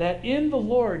 knowing that in the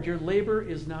Lord your labor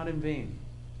is not in vain."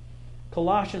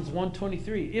 Colossians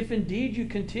 1:23, "If indeed you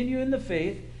continue in the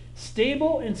faith,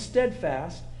 stable and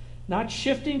steadfast, not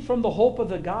shifting from the hope of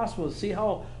the gospel." See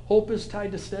how hope is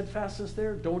tied to steadfastness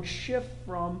there? Don't shift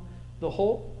from the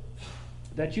hope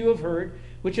that you have heard,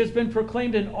 which has been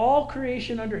proclaimed in all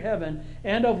creation under heaven,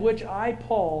 and of which I,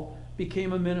 Paul,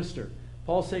 became a minister.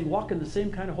 Paul's saying, walk in the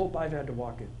same kind of hope I've had to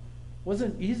walk in.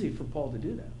 Wasn't easy for Paul to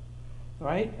do that. All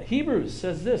right? Hebrews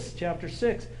says this, chapter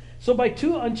 6. So by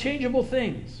two unchangeable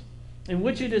things, in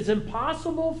which it is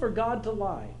impossible for God to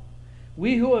lie,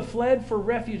 we who have fled for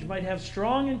refuge might have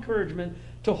strong encouragement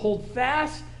to hold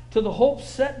fast to the hope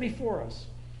set before us.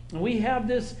 And we have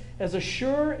this as a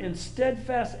sure and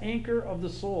steadfast anchor of the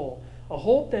soul, a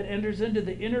hope that enters into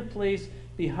the inner place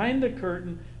behind the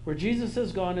curtain where Jesus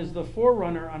has gone as the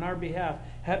forerunner on our behalf,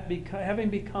 having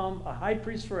become a high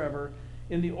priest forever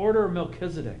in the order of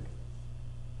Melchizedek.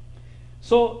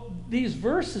 So these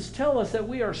verses tell us that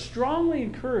we are strongly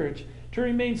encouraged to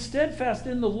remain steadfast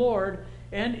in the Lord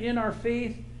and in our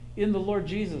faith in the Lord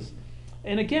Jesus.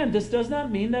 And again, this does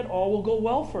not mean that all will go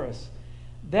well for us.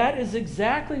 That is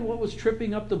exactly what was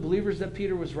tripping up the believers that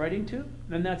Peter was writing to,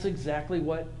 and that's exactly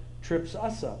what trips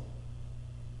us up.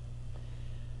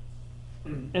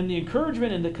 And the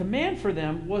encouragement and the command for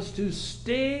them was to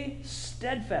stay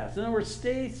steadfast. In other words,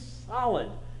 stay solid,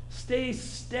 stay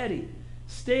steady,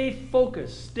 stay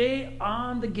focused, stay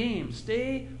on the game,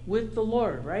 stay with the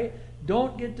Lord, right?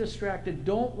 Don't get distracted,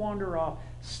 don't wander off.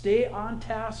 Stay on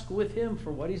task with Him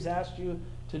for what He's asked you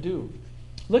to do.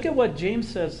 Look at what James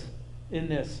says in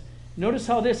this. Notice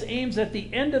how this aims at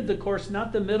the end of the course,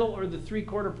 not the middle or the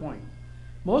three-quarter point.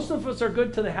 Most of us are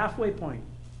good to the halfway point.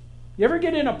 You ever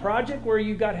get in a project where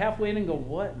you got halfway in and go,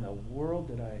 what in the world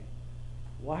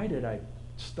why did I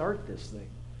start this thing?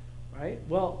 Right?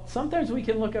 Well, sometimes we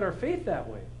can look at our faith that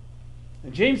way.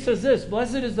 And James says this,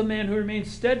 blessed is the man who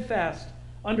remains steadfast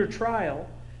under trial,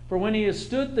 for when he has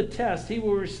stood the test, he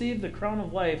will receive the crown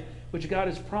of life, which God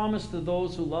has promised to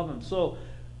those who love Him. So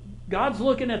God's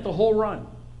looking at the whole run,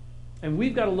 and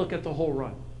we've got to look at the whole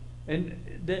run.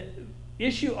 And the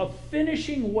issue of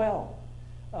finishing well,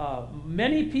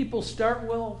 many people start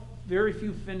well, very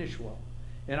few finish well.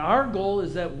 And our goal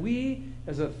is that we,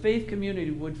 as a faith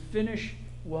community, would finish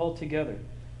well together.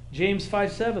 James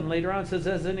 5:7 later on says,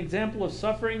 as an example of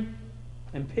suffering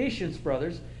and patience,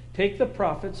 brothers, take the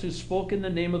prophets who spoke in the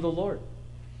name of the Lord.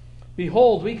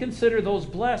 Behold, we consider those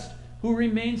blessed who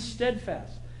remain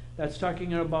steadfast. That's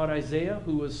talking about Isaiah,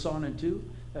 who was sawn in two.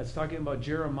 That's talking about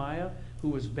Jeremiah, who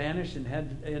was banished and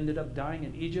ended up dying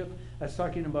in Egypt. That's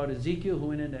talking about Ezekiel, who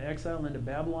went into exile into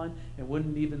Babylon and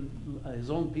wouldn't even, his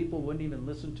own people wouldn't even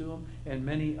listen to him, and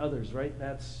many others, right?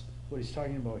 That's what he's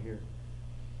talking about here.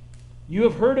 You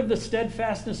have heard of the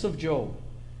steadfastness of Job,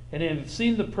 and have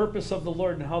seen the purpose of the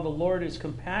Lord and how the Lord is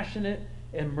compassionate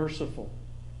and merciful.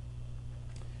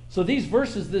 So these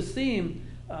verses, this theme,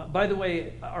 by the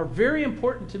way, are very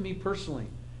important to me personally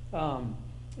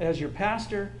as your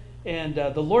pastor. And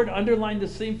the Lord underlined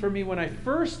this theme for me when I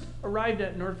first arrived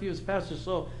at Northview as pastor.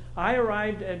 So I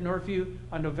arrived at Northview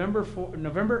on November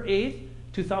 8th,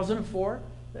 2004.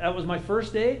 That was my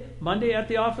first day. Monday at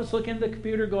the office, looking at the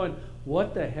computer going,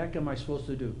 what the heck am I supposed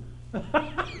to do?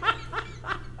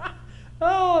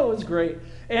 Oh, it was great.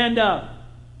 And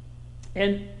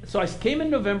so I came in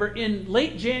November. In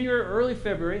late January, early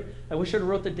February, I wish I'd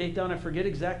wrote the date down. I forget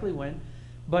exactly when.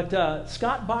 But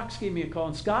Scott Box gave me a call.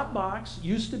 And Scott Box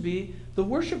used to be the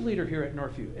worship leader here at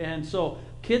Northview. And so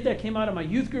kid that came out of my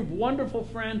youth group, wonderful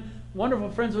friend, wonderful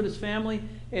friends with his family,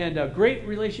 and a great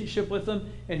relationship with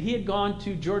them. And he had gone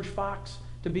to George Fox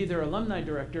to be their alumni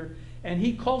director. And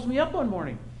he calls me up one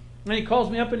morning. And he calls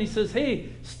me up and he says, hey,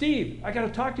 Steve, I got to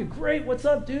talk to you. Great, what's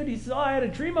up, dude? He says, oh, I had a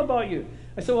dream about you.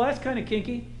 I said, well, that's kind of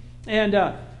kinky. And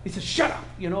he says, shut up.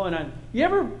 You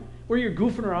ever where you're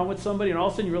goofing around with somebody and all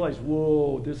of a sudden you realize,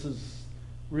 whoa, this is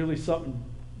really something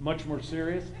much more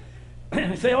serious?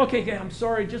 And I say, okay, I'm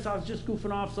sorry, I was just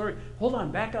goofing off, sorry. Hold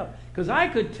on, back up. Because I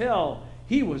could tell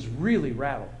he was really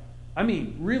rattled. I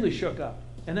mean, really shook up.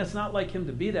 And that's not like him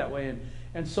to be that way.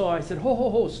 And so I said,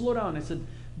 ho, slow down. I said,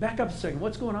 back up a second,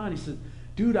 what's going on? He said,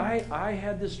 dude, I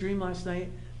had this dream last night.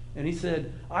 And he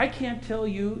said, I can't tell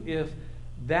you if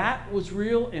that was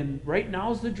real and right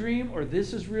now is the dream, or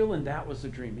this is real and that was the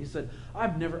dream. He said, I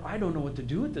don't know what to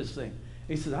do with this thing.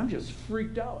 He said, I'm just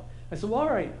freaked out. I said, well, all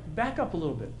right, back up a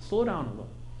little bit, slow down a little.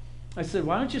 I said,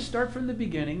 why don't you start from the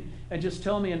beginning and just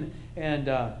tell me?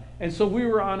 And so we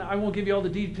were on, I won't give you all the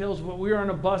details, but we were on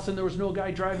a bus and there was no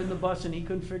guy driving the bus and he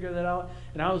couldn't figure that out.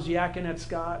 And I was yakking at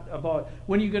Scott about,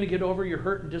 when are you going to get over your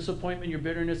hurt and disappointment, your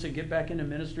bitterness, and get back into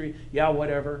ministry? Yeah,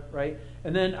 whatever, right?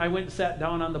 And then I went and sat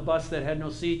down on the bus that had no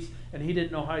seats and he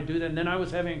didn't know how to do that. And then I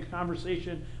was having a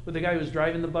conversation with the guy who was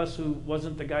driving the bus who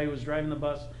wasn't the guy who was driving the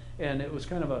bus. And it was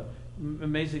kind of an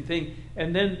amazing thing.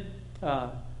 And then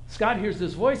Scott hears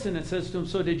this voice and it says to him,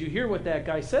 so did you hear what that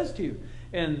guy says to you?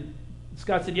 And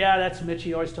Scott said, yeah, that's Mitch.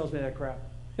 He always tells me that crap.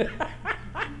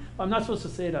 I'm not supposed to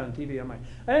say it on TV, am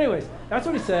I? Anyways, that's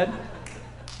what he said.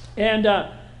 And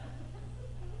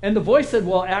And the voice said,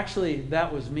 well, actually,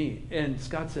 that was me. And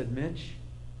Scott said, Mitch,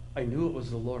 I knew it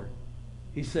was the Lord.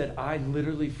 He said, I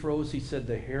literally froze. He said,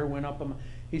 the hair went up.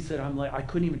 He said, I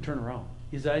couldn't even turn around.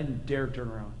 He said, I didn't dare turn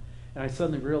around. And I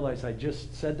suddenly realized I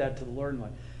just said that to the Lord.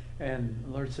 And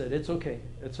the Lord said, it's okay.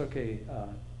 It's okay.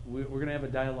 We're going to have a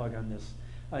dialogue on this.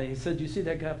 He said, do you see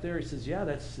that guy up there? He says, yeah,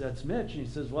 that's Mitch. And he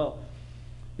says,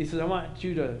 I want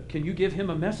you to, can you give him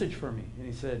a message for me? And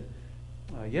he said,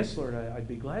 yes, Lord, I'd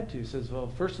be glad to. He says,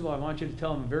 well, first of all, I want you to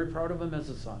tell him I'm very proud of him as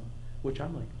a son, which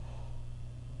I'm like,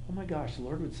 oh my gosh, the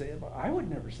Lord would say it about, I would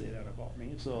never say that about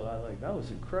me. So that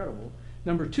was incredible.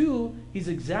 Number 2, he's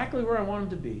exactly where I want him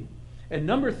to be. And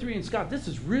number 3, and Scott, this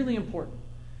is really important.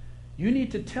 You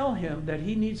need to tell him that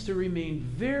he needs to remain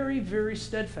very, very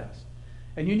steadfast.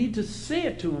 And you need to say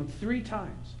it to him 3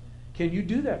 times. Can you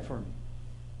do that for me?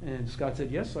 And Scott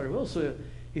said, yes, sir, I will. So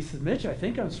he said, Mitch, I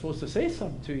think I'm supposed to say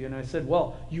something to you. And I said,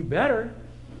 well, you better,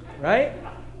 right?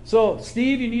 So,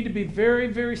 Steve, you need to be very,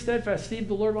 very steadfast. Steve,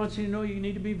 the Lord wants you to know you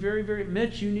need to be very, very,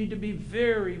 Mitch, you need to be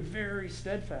very, very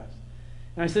steadfast.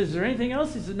 And I said, is there anything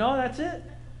else? He said, no, that's it.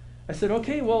 I said,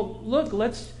 okay, well, look,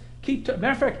 let's keep,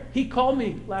 matter of fact, he called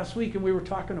me last week and we were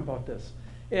talking about this.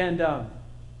 And I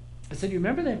said, you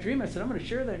remember that dream? I said, I'm going to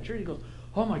share that dream. He goes,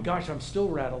 oh my gosh, I'm still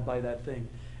rattled by that thing.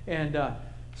 And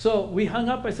so we hung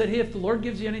up. I said, hey, if the Lord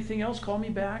gives you anything else, call me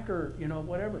back or,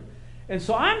 whatever. And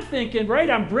so I'm thinking, right,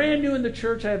 I'm brand new in the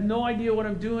church. I have no idea what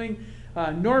I'm doing.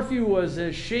 Northview was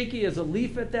as shaky as a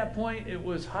leaf at that point. It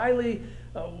was highly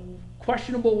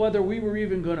questionable whether we were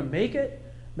even going to make it.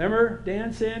 Remember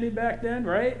Dan, Sandy back then,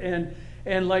 right?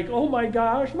 And like, oh my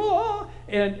gosh,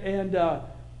 and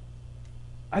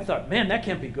I thought, man, that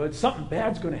can't be good. Something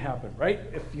bad's going to happen, right?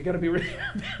 If you got to be ready.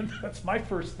 That's my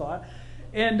first thought.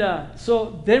 And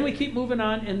so then we keep moving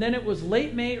on, and then it was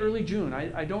late May, early June.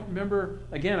 I don't remember.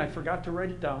 Again, I forgot to write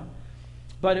it down.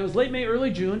 But it was late May,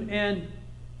 early June, and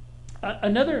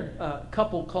another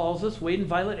couple calls us, Wade and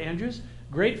Violet Andrews,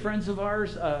 great friends of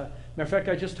ours. Matter of fact,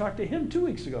 I just talked to him 2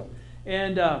 weeks ago.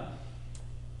 And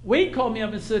Wade called me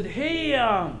up and said,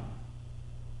 hey,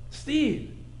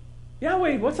 Steve. Yeah,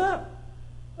 Wade, what's up?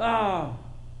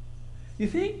 You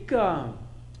think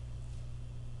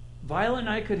Violet and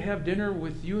I could have dinner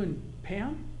with you and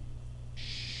Pam?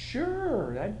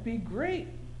 Sure, that'd be great.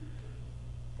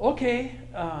 Okay.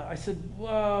 I said,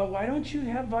 why don't you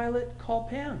have Violet call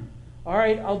Pam? All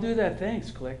right, I'll do that.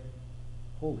 Thanks, click.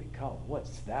 Holy cow,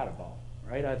 what's that about?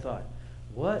 Right? I thought,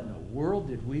 what in the world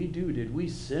did we do? Did we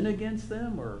sin against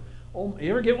them? Or, you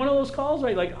ever get one of those calls?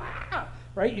 Right? Like,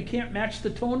 right? You can't match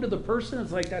the tone to the person.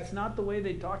 It's like, that's not the way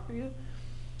they talk to you.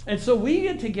 And so we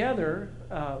get together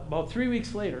about 3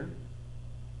 weeks later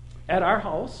at our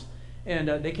house, and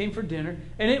they came for dinner,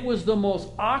 and it was the most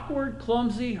awkward,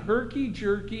 clumsy,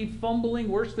 herky-jerky, fumbling,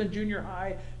 worse than junior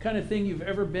high kind of thing you've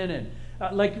ever been in.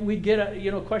 Like we'd get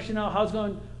a question out, how's it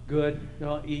going? Good.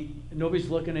 Eat. Nobody's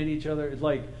looking at each other. It's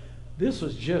like, this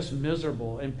was just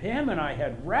miserable. And Pam and I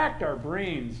had racked our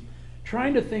brains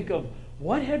trying to think of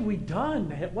what had we done?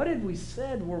 What had we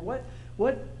said? Or what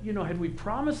had we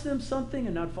promised them something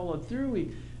and not followed through?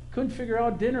 We couldn't figure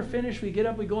out. Dinner finished. We get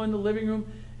up, we go in the living room.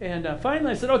 And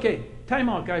finally I said, okay, time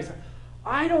out, guys.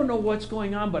 I don't know what's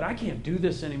going on, but I can't do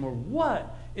this anymore.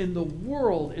 What in the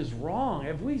world is wrong?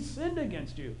 Have we sinned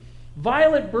against you?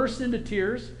 Violet burst into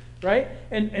tears, right?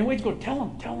 And Wade's go, tell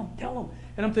him.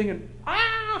 And I'm thinking,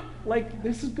 like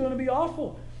this is going to be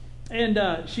awful.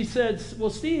 And she said, well,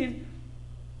 Steve,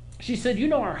 she said, you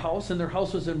know our house, and their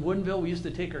house was in Woodinville. We used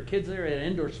to take our kids there at an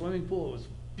indoor swimming pool. It was a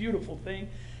beautiful thing.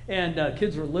 And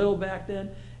kids were little back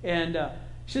then. And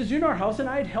she says, you know our house, and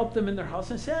I had helped them in their house.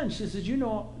 And she says, you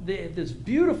know, they had this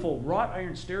beautiful wrought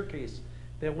iron staircase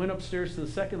that went upstairs to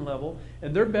the second level,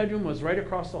 and their bedroom was right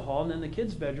across the hall, and then the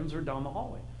kids' bedrooms were down the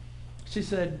hallway. She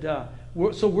said,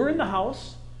 so we're in the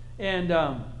house, and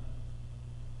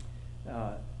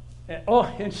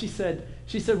and she said,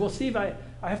 well, Steve, I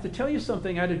have to tell you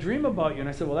something. I had a dream about you. And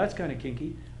I said, well, that's kind of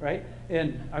kinky, right?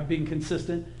 And I'm being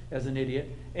consistent as an idiot.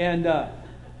 And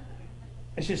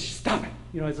she says, stop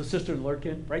it, as a sister in the Lord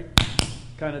can, right?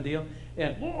 Kind of deal.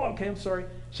 And, okay, I'm sorry.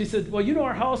 She said, well, you know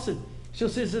our house. And she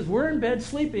says, we're in bed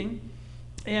sleeping,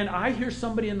 and I hear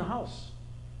somebody in the house.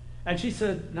 And she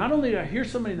said, not only do I hear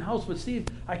somebody in the house, but Steve,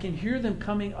 I can hear them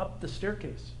coming up the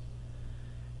staircase.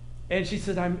 And she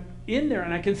said, I'm in there,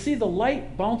 and I can see the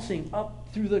light bouncing up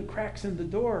through the cracks in the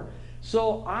door.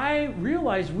 So I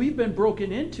realize we've been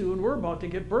broken into, and we're about to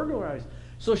get burglarized.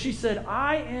 So she said,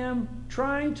 I am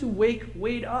trying to wake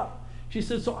Wade up. She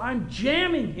said, so I'm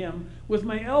jamming him with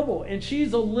my elbow. And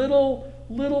she's a little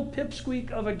little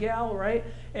pipsqueak of a gal, right?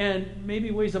 And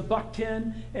maybe weighs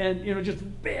 $110, and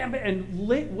just bam, and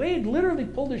Wade literally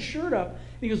pulled his shirt up,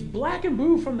 and he was black and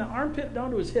blue from the armpit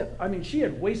down to his hip. I mean, she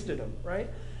had wasted him, right?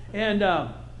 And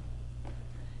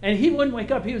he wouldn't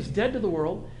wake up. He was dead to the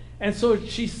world. And so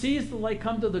she sees the light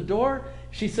come to the door.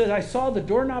 She said, I saw the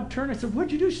doorknob turn. I said,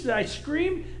 what'd you do? She said, I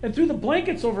screamed and threw the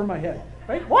blankets over my head,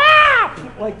 right? Wah!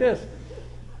 Like this.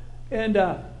 And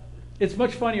it's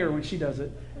much funnier when she does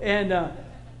it. And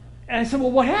I said,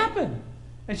 well, what happened?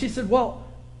 And she said, well,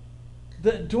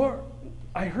 the door,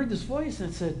 I heard this voice,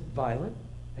 and it said, Violet.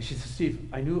 And she said, Steve,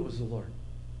 I knew it was the Lord.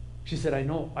 She said, I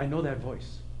know that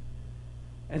voice.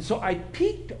 And so I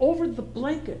peeked over the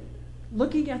blanket,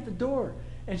 looking at the door.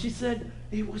 And she said,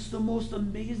 it was the most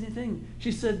amazing thing.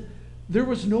 She said, there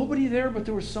was nobody there, but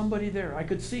there was somebody there. I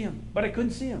could see him, but I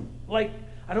couldn't see him. Like,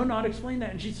 I don't know how to explain that.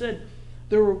 And she said,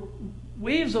 there were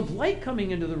waves of light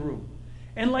coming into the room.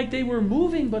 And like they were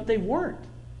moving, but they weren't.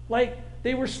 Like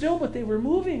they were still, but they were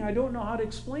moving. I don't know how to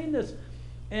explain this.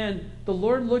 And the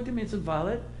Lord looked at me and said,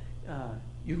 Violet,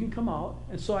 you can come out.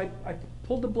 And so I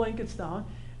pulled the blankets down.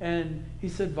 And he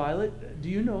said, Violet, do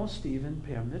you know Steve and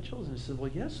Pam Mitchells? And I said, well,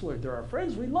 yes, Lord, they're our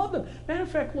friends. We love them. Matter of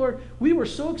fact, Lord, we were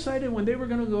so excited when they were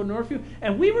going to go to Northview,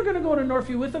 and we were going to go to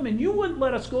Northview with them, and you wouldn't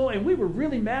let us go, and we were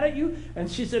really mad at you.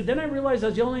 And she said, then I realized I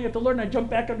was yelling at the Lord, and I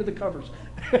jumped back under the covers.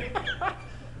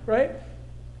 Right?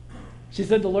 She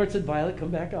said, the Lord said, Violet, come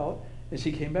back out. And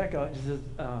she came back out. She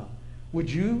said,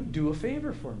 would you do a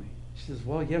favor for me? She says,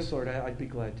 well, yes, Lord, I'd be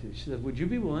glad to. She said, would you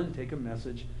be willing to take a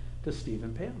message to Steve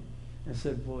and Pam? And I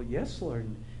said, well, yes, Lord.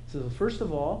 And he said, well, first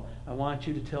of all, I want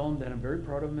you to tell him that I'm very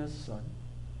proud of him as a son.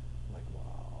 I'm like,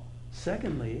 wow.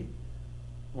 Secondly,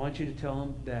 I want you to tell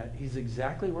him that he's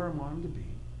exactly where I want him to be.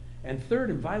 And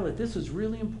third, and Violet, this is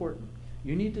really important.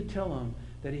 You need to tell him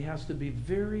that he has to be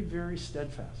very, very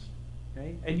steadfast.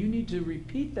 Okay? And you need to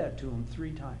repeat that to him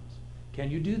 3 times. Can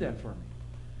you do that for me?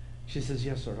 She says,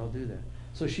 yes, Lord, I'll do that.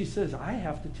 So she says, I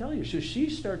have to tell you. So she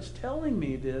starts telling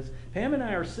me this. Pam and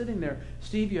I are sitting there.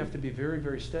 Steve, you have to be very,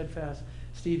 very steadfast.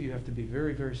 Steve, you have to be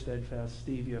very, very steadfast.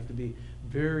 Steve, you have to be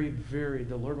very, very,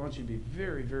 the Lord wants you to be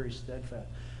very, very steadfast.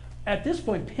 At this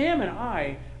point, Pam and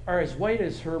I are as white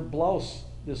as her blouse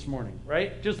this morning,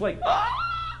 right? Just like,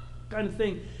 kind of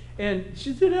thing. And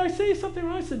she said, did I say something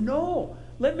wrong? I said, no,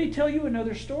 let me tell you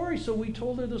another story. So we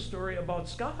told her the story about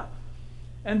Scott.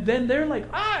 And then they're like,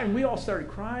 and we all started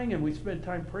crying, and we spent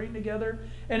time praying together.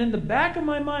 And in the back of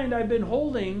my mind, I've been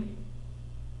holding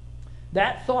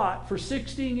that thought for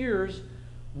 16 years.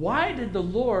 Why did the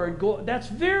Lord go? That's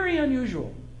very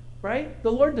unusual, right?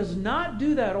 The Lord does not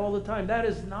do that all the time. That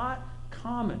is not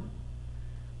common.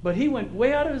 But he went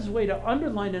way out of his way to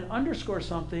underline and underscore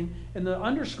something, and the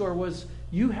underscore was,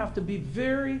 you have to be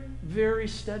very, very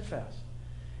steadfast.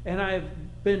 And I've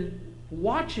been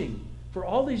watching for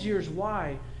all these years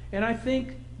why, and I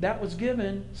think that was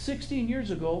given 16 years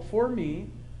ago for me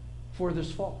for this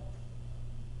fall.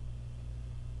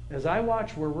 As I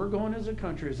watch where we're going as a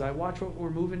country, as I watch what we're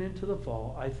moving into the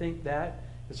fall, I think that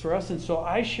is for us. And so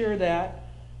I share that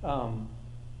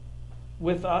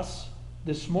with us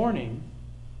this morning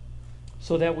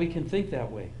so that we can think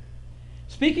that way.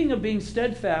 Speaking of being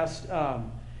steadfast,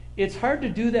 it's hard to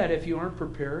do that if you aren't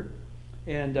prepared.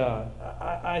 And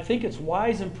I think it's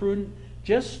wise and prudent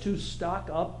just to stock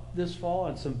up this fall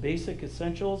on some basic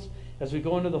essentials as we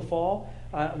go into the fall.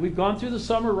 We've gone through the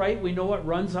summer, right? We know what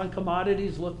runs on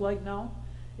commodities look like now.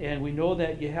 And we know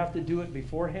that you have to do it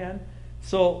beforehand.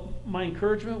 So my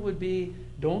encouragement would be,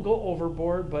 don't go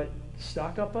overboard, but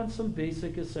stock up on some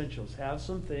basic essentials. Have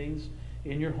some things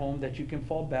in your home that you can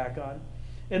fall back on.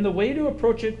 And the way to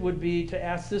approach it would be to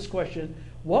ask this question: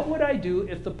 what would I do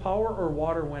if the power or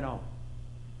water went out?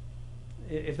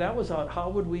 If that was out, how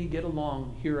would we get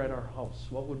along here at our house?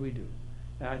 What would we do?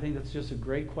 And I think that's just a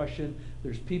great question.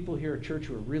 There's people here at church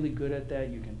who are really good at that.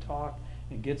 You can talk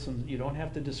and get some, you don't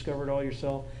have to discover it all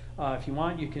yourself. If you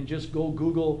want, you can just go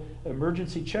Google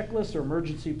emergency checklist or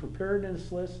emergency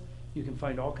preparedness list. You can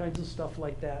find all kinds of stuff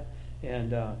like that.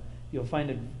 And you'll find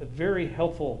a very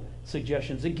helpful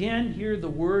suggestions. Again, here the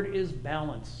word is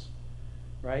balance,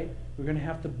 right? We're going to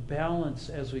have to balance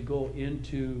as we go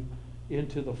into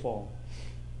the fall.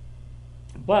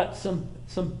 But some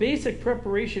basic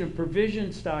preparation and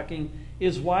provision stocking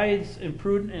is wise and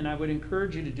prudent, and I would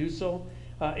encourage you to do so.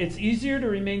 It's easier to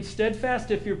remain steadfast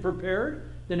if you're prepared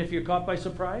than if you're caught by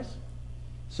surprise.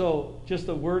 So just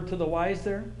a word to the wise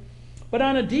there. But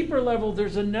on a deeper level,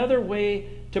 there's another way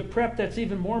to prep that's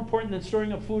even more important than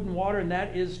storing up food and water, and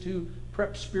that is to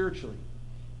prep spiritually.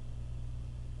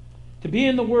 To be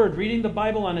in the Word, reading the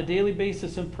Bible on a daily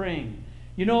basis and praying.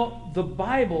 You know, the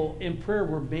Bible and prayer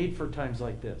were made for times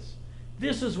like this.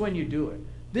 This is when you do it.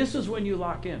 This is when you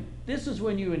lock in. This is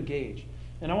when you engage.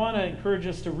 And I want to encourage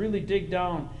us to really dig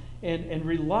down and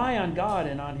rely on God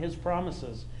and on His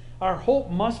promises. Our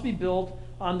hope must be built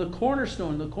on the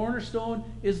cornerstone. The cornerstone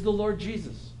is the Lord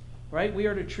Jesus, right? We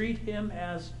are to treat Him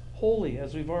as holy,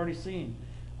 as we've already seen,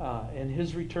 and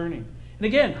His returning. And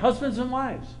again, husbands and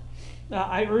wives,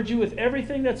 I urge you with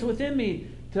everything that's within me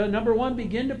to, number one,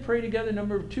 begin to pray together.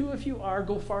 Number two, if you are,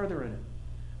 go farther in it.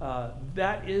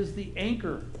 That is the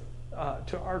anchor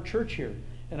to our church here.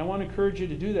 And I want to encourage you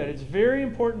to do that. It's very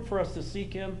important for us to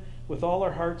seek Him with all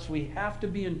our hearts. We have to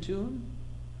be in tune.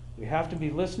 We have to be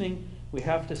listening. We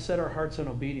have to set our hearts on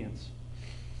obedience.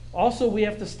 Also, we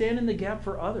have to stand in the gap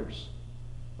for others,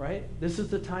 right? This is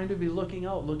the time to be looking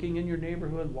out, looking in your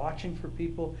neighborhood, watching for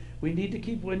people. We need to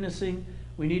keep witnessing.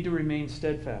 We need to remain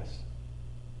steadfast.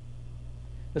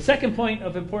 The second point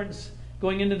of importance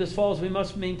going into this fall is we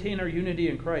must maintain our unity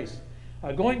in Christ.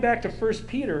 Going back to 1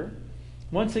 Peter,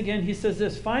 once again, he says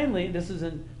this, finally, this is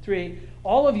in 3:8,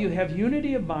 all of you have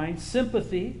unity of mind,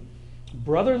 sympathy,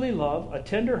 brotherly love, a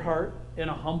tender heart, and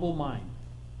a humble mind.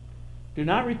 Do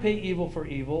not repay evil for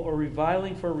evil or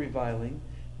reviling for reviling,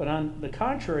 but on the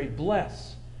contrary,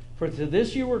 bless. For to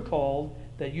this you were called,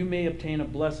 that you may obtain a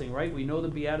blessing, right? We know the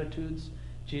Beatitudes.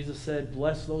 Jesus said,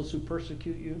 bless those who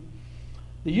persecute you.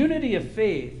 The unity of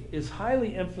faith is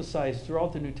highly emphasized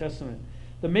throughout the New Testament.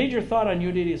 The major thought on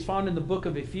unity is found in the book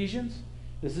of Ephesians.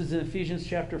 This is in Ephesians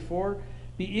chapter 4.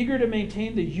 Be eager to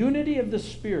maintain the unity of the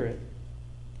Spirit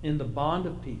in the bond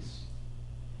of peace.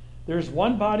 There is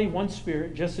one body, one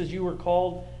Spirit, just as you were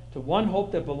called to one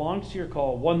hope that belongs to your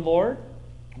call. One Lord,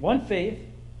 one faith,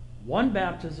 one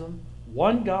baptism,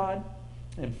 one God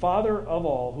and Father of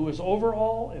all, who is over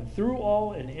all and through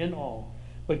all and in all.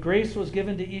 But grace was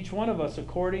given to each one of us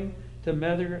according to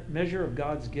measure of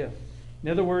God's gift. In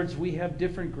other words, we have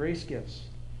different grace gifts.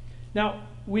 Now,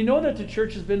 we know that the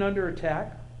church has been under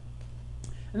attack,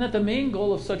 and that the main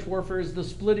goal of such warfare is the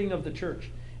splitting of the church.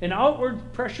 And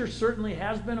outward pressure certainly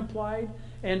has been applied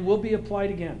and will be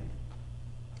applied again.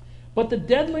 But the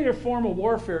deadlier form of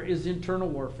warfare is internal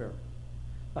warfare.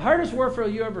 The hardest warfare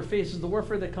you ever face is the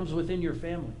warfare that comes within your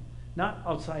family, not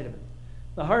outside of it.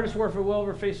 The hardest warfare we'll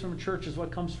ever face from a church is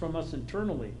what comes from us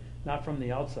internally, not from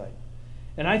the outside.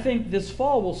 And I think this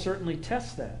fall will certainly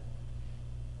test that.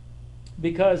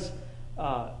 Because,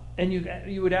 and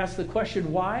you would ask the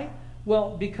question, why?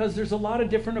 Well, because there's a lot of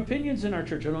different opinions in our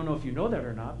church. I don't know if you know that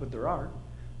or not, but there are,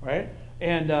 right?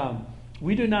 And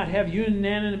we do not have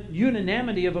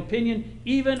unanimity of opinion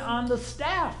even on the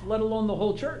staff, let alone the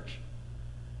whole church,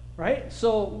 right?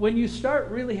 So when you start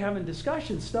really having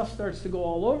discussions, stuff starts to go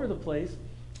all over the place,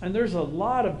 and there's a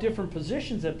lot of different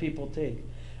positions that people take.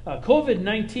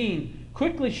 COVID-19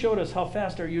 quickly showed us how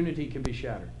fast our unity can be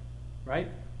shattered, right?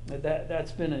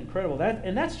 That's been incredible.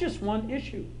 And that's just one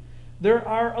issue. There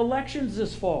are elections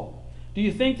this fall. Do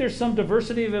you think there's some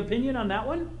diversity of opinion on that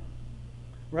one?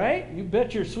 Right? You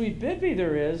bet your sweet bippy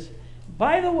there is.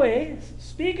 By the way,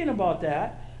 speaking about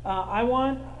that, I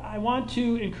want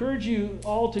to encourage you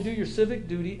all to do your civic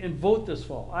duty and vote this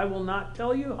fall. I will not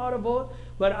tell you how to vote,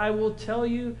 but I will tell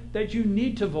you that you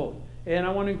need to vote. And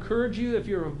I want to encourage you, if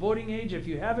you're of voting age, if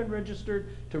you haven't registered,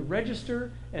 to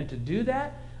register and to do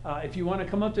that. If you want to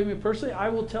come up to me personally, I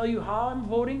will tell you how I'm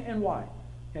voting and why.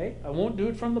 Okay? I won't do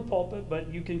it from the pulpit,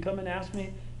 but you can come and ask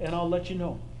me, and I'll let you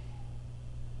know.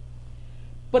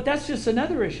 But that's just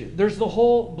another issue. There's the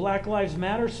whole Black Lives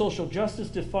Matter, social justice,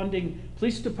 defunding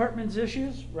police departments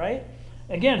issues, right?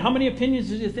 Again, how many opinions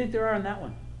do you think there are on that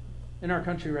one in our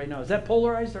country right now? Is that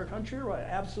polarized our country? Right?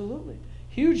 Absolutely.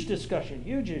 Huge discussion,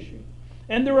 huge issue.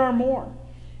 And there are more.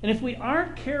 And if we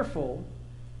aren't careful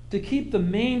to keep the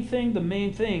main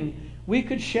thing, we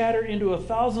could shatter into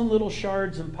 1,000 little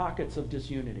shards and pockets of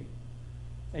disunity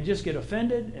and just get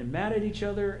offended and mad at each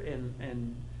other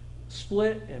and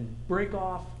split and break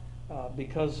off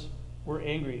because we're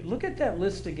angry. Look at that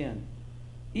list again.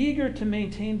 Eager to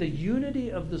maintain the unity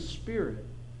of the Spirit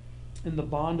in the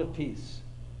bond of peace.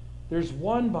 There's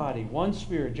one body, one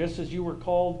Spirit, just as you were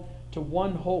called to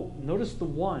one hope. Notice the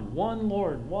one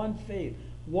Lord, one faith,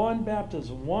 one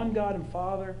baptism, one God and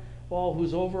Father of all,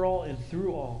 who's over all and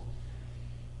through all.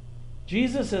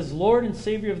 Jesus as Lord and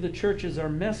Savior of the church is our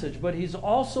message, but He's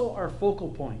also our focal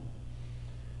point.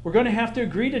 We're going to have to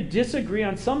agree to disagree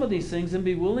on some of these things and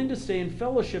be willing to stay in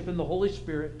fellowship in the Holy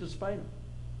Spirit despite them.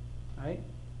 Right?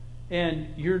 And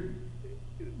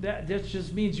that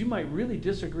just means you might really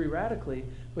disagree radically,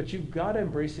 but you've got to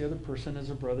embrace the other person as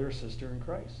a brother or sister in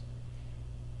Christ.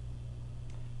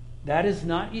 That is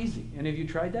not easy. Any of you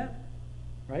tried that?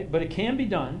 Right? But it can be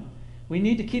done. We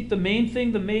need to keep the main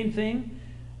thing the main thing.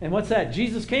 And what's that?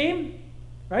 Jesus came,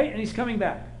 right? And he's coming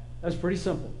back. That's pretty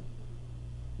simple.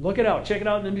 Look it out. Check it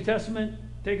out in the New Testament.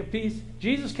 Take a piece.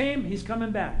 Jesus came, he's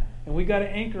coming back. And we got to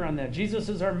anchor on that. Jesus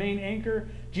is our main anchor.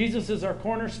 Jesus is our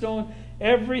cornerstone.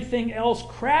 Everything else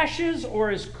crashes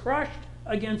or is crushed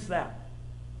against that.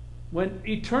 When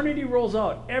eternity rolls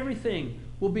out, everything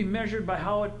will be measured by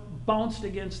how it bounced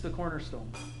against the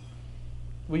cornerstone.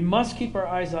 We must keep our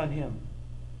eyes on him.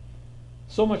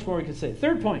 So much more we could say.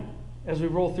 Third point, as we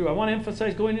roll through, I want to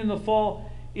emphasize going into the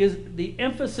fall is the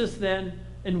emphasis then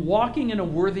in walking in a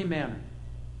worthy manner.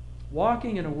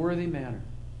 Walking in a worthy manner.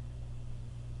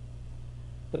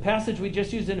 The passage we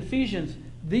just used in Ephesians,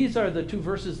 these are the two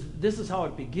verses. This is how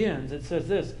it begins. It says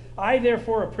this, I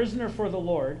therefore, a prisoner for the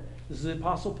Lord, this is the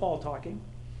Apostle Paul talking,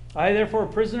 I therefore, a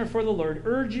prisoner for the Lord,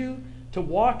 urge you to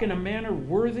walk in a manner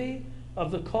worthy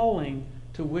of the calling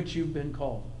to which you've been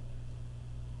called.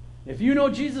 If you know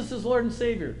Jesus as Lord and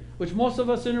Savior, which most of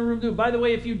us in the room do, by the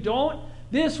way, if you don't,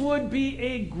 this would be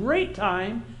a great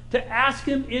time to ask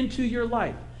him into your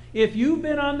life. If you've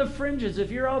been on the fringes, if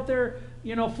you're out there,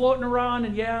 floating around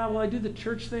and I do the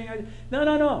church thing.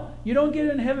 No. You don't get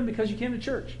into heaven because you came to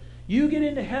church. You get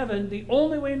into heaven, the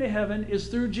only way into heaven is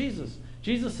through Jesus.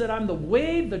 Jesus said, I'm the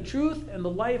way, the truth, and the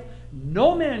life.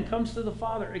 No man comes to the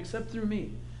Father except through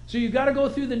me. So you've got to go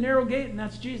through the narrow gate, and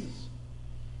that's Jesus.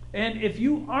 And if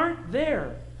you aren't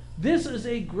there, this is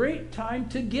a great time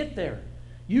to get there.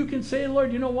 You can say,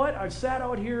 Lord, you know what? I've sat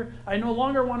out here. I no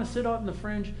longer want to sit out in the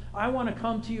fringe. I want to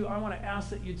come to you. I want to ask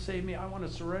that you'd save me. I want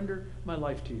to surrender my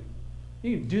life to you.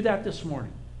 You can do that this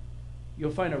morning.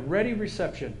 You'll find a ready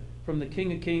reception from the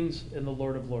King of Kings and the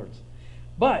Lord of Lords.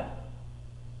 But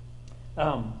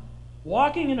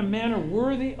walking in a manner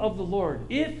worthy of the Lord.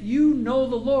 If you know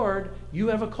the Lord, you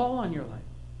have a call on your life.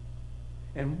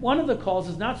 And one of the calls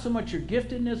is not so much your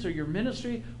giftedness or your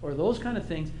ministry or those kind of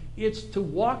things. It's to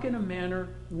walk in a manner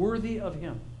worthy of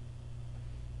him.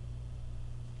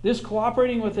 This is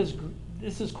cooperating with his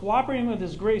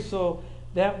grace so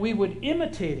that we would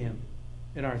imitate him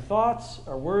in our thoughts,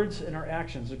 our words, and our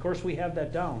actions. Of course, we have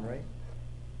that down, right?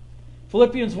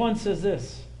 Philippians 1 says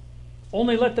this,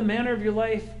 only let the manner of your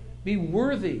life be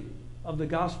worthy of the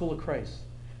gospel of Christ,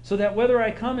 so that whether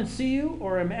I come and see you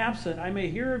or am absent, I may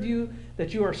hear of you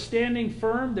that you are standing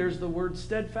firm. There's the word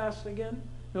steadfast again.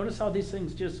 Notice how these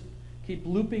things just keep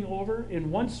looping over in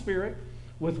one spirit,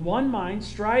 with one mind,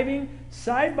 striving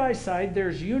side by side.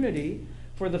 There's unity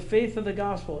for the faith of the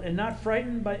gospel, and not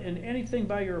frightened in anything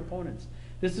by your opponents.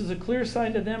 This is a clear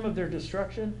sign to them of their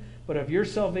destruction, but of your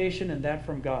salvation, and that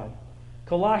from God.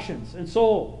 Colossians, and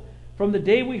so from the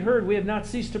day we heard, we have not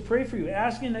ceased to pray for you,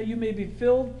 asking that you may be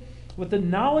filled with the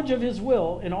knowledge of his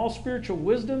will in all spiritual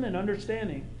wisdom and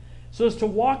understanding, so as to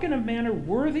walk in a manner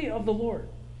worthy of the Lord,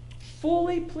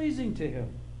 fully pleasing to him,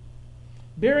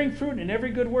 bearing fruit in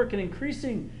every good work and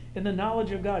increasing in the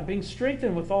knowledge of God, being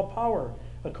strengthened with all power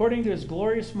according to his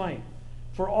glorious might,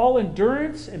 for all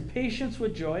endurance and patience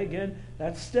with joy, again,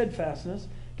 that's steadfastness,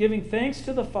 giving thanks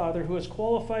to the Father who has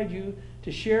qualified you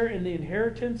to share in the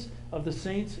inheritance of the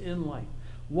saints in light.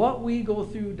 What we go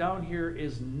through down here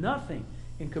is nothing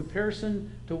in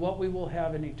comparison to what we will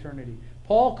have in eternity.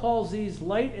 Paul calls these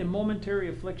light and momentary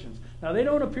afflictions. Now, they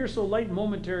don't appear so light and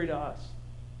momentary to us,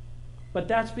 but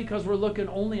that's because we're looking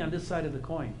only on this side of the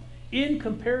coin. In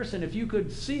comparison, if you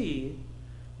could see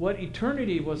what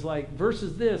eternity was like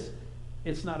versus this,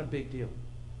 it's not a big deal.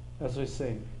 That's what he's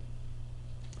saying.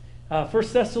 1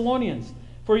 Thessalonians,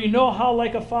 for you know how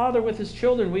like a father with his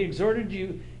children we exhorted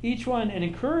you, each one, and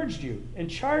encouraged you, and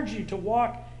charged you to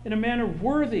walk in a manner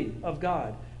worthy of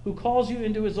God, who calls you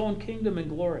into his own kingdom and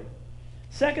glory.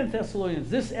 2 Thessalonians,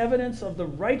 this is evidence of the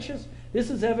righteous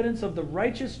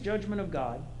judgment of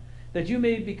God, that you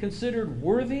may be considered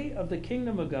worthy of the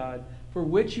kingdom of God, for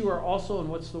which you are also, and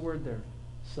what's the word there?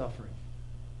 Suffering.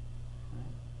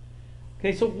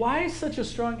 Okay, so why is such a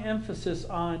strong emphasis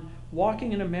on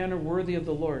walking in a manner worthy of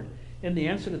the Lord? And the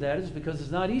answer to that is because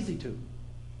it's not easy to.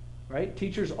 Right?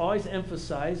 Teachers always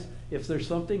emphasize, if there's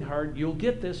something hard, you'll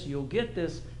get this,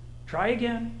 try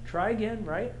again,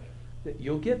 right?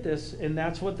 You'll get this, and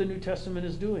that's what the New Testament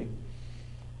is doing.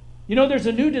 You know, there's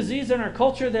a new disease in our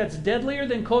culture that's deadlier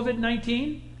than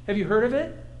COVID-19. Have you heard of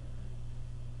it?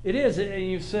 It is, and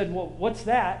you've said, well, what's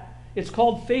that? It's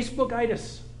called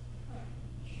Facebookitis.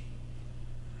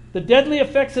 The deadly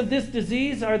effects of this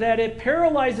disease are that it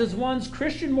paralyzes one's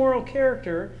Christian moral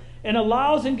character and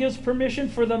allows and gives permission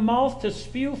for the mouth to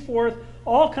spew forth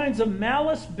all kinds of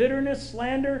malice, bitterness,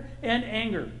 slander, and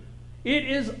anger. It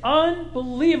is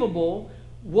unbelievable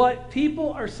what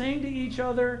people are saying to each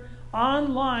other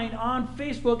online on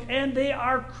Facebook, and they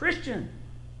are Christian.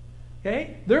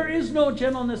 Okay? There is no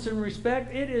gentleness and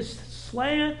respect. It is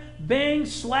slant, bang,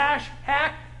 slash,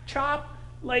 hack, chop.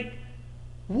 Like,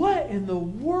 what in the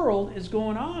world is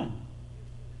going on?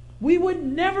 We would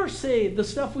never say the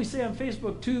stuff we say on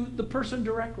Facebook to the person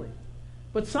directly.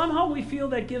 But somehow we feel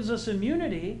that gives us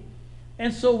immunity,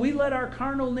 and so we let our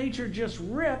carnal nature just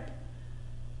rip,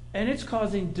 and it's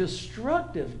causing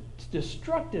destructive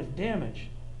damage.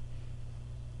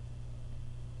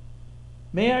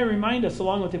 May I remind us,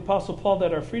 along with the Apostle Paul,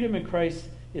 that our freedom in Christ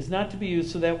is not to be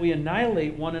used so that we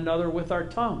annihilate one another with our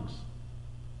tongues.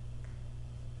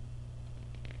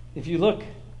 If you look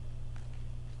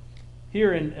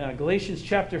here in Galatians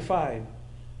chapter 5,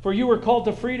 for you were called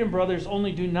to freedom, brothers,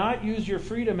 only do not use your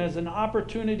freedom as an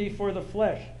opportunity for the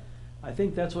flesh. I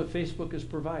think that's what Facebook is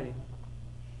providing.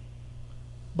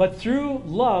 But through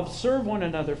love, serve one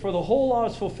another, for the whole law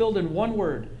is fulfilled in one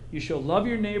word. You shall love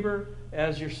your neighbor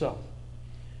as yourself.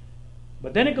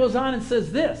 But then it goes on and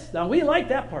says this. Now, we like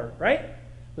that part, right?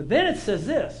 But then it says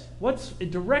this. What's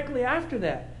directly after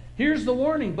that? Here's the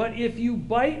warning. But if you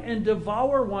bite and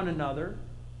devour one another,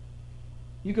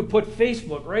 you could put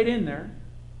Facebook right in there.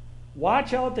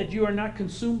 Watch out that you are not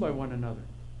consumed by one another.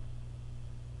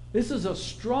 This is a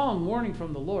strong warning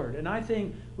from the Lord. And I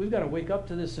think we've got to wake up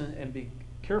to this and be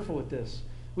careful with this.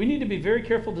 We need to be very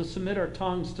careful to submit our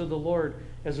tongues to the Lord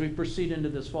as we proceed into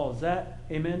this fall. Is that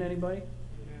amen, anybody?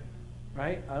 Amen.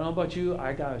 Right? I don't know about you.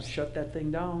 I got to shut that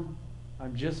thing down.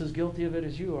 I'm just as guilty of it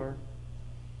as you are.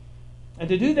 And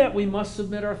to do that, we must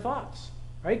submit our thoughts.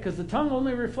 Right? Because the tongue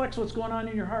only reflects what's going on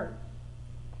in your heart.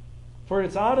 For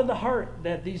it's out of the heart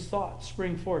that these thoughts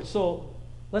spring forth. So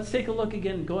let's take a look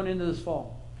again going into this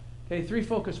fall. Okay, 3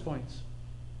 focus points.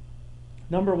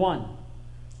 Number 1,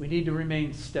 we need to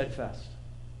remain steadfast.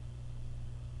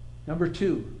 Number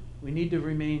 2, we need to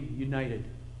remain united.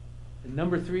 And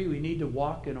number 3, we need to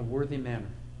walk in a worthy manner.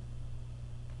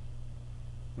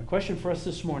 My question for us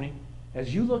this morning,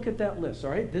 as you look at that list,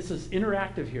 all right, this is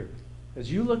interactive here.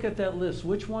 As you look at that list,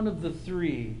 which one of the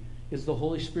 3 is the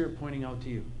Holy Spirit pointing out to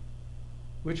you?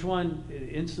 Which one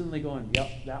instantly going,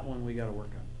 yep, that one we got to work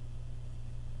on?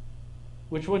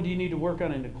 Which one do you need to work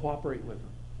on and to cooperate with him?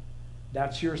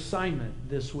 That's your assignment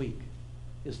this week,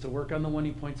 is to work on the one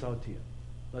he points out to you.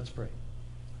 Let's pray.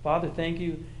 Father, thank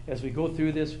you as we go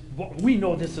through this. We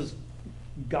know this is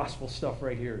gospel stuff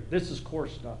right here. This is core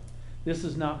stuff. This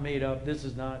is not made up. This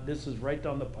is right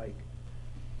down the pike.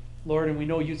 Lord, and we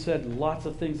know you said lots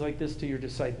of things like this to your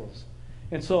disciples.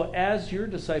 And so as your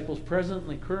disciples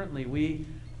currently, we,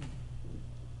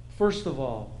 first of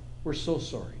all, we're so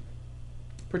sorry.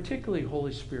 Particularly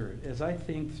Holy Spirit, as I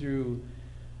think through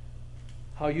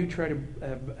how you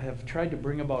have tried to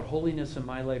bring about holiness in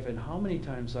my life and how many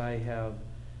times I have,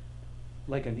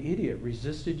 like an idiot,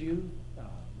 resisted you,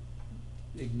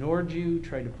 ignored you,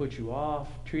 tried to put you off,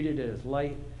 treated it as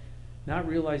light, not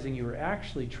realizing you were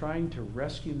actually trying to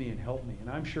rescue me and help me. And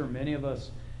I'm sure many of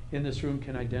us in this room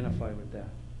can identify with that.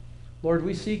 Lord,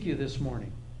 we seek you this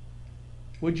morning.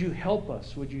 Would you help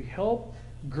us? Would you help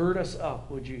gird us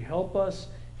up? Would you help us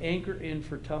anchor in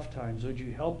for tough times? Would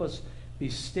you help us be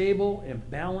stable and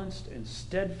balanced and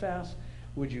steadfast?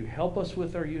 Would you help us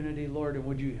with our unity, Lord? And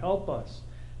would you help us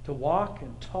to walk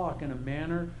and talk in a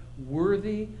manner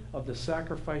worthy of the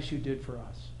sacrifice you did for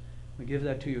us? We give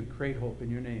that to you, great hope in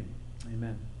your name.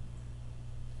 Amen.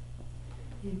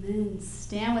 Amen.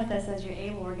 Stand with us as you're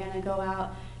able. We're going to go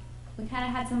out. We kind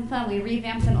of had some fun. We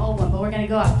revamped an old one, but we're going to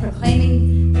go out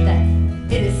proclaiming that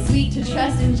it is sweet to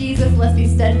trust in Jesus. Let's be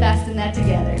steadfast in that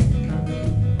together.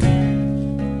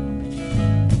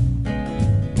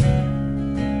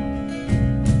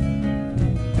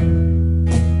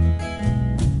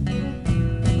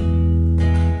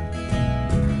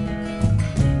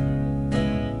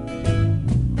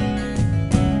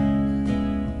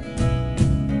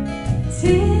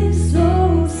 Tis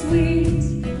so sweet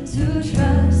to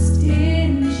trust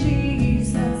in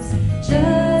Jesus,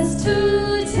 just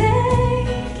to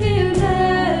take him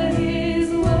at his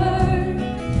word.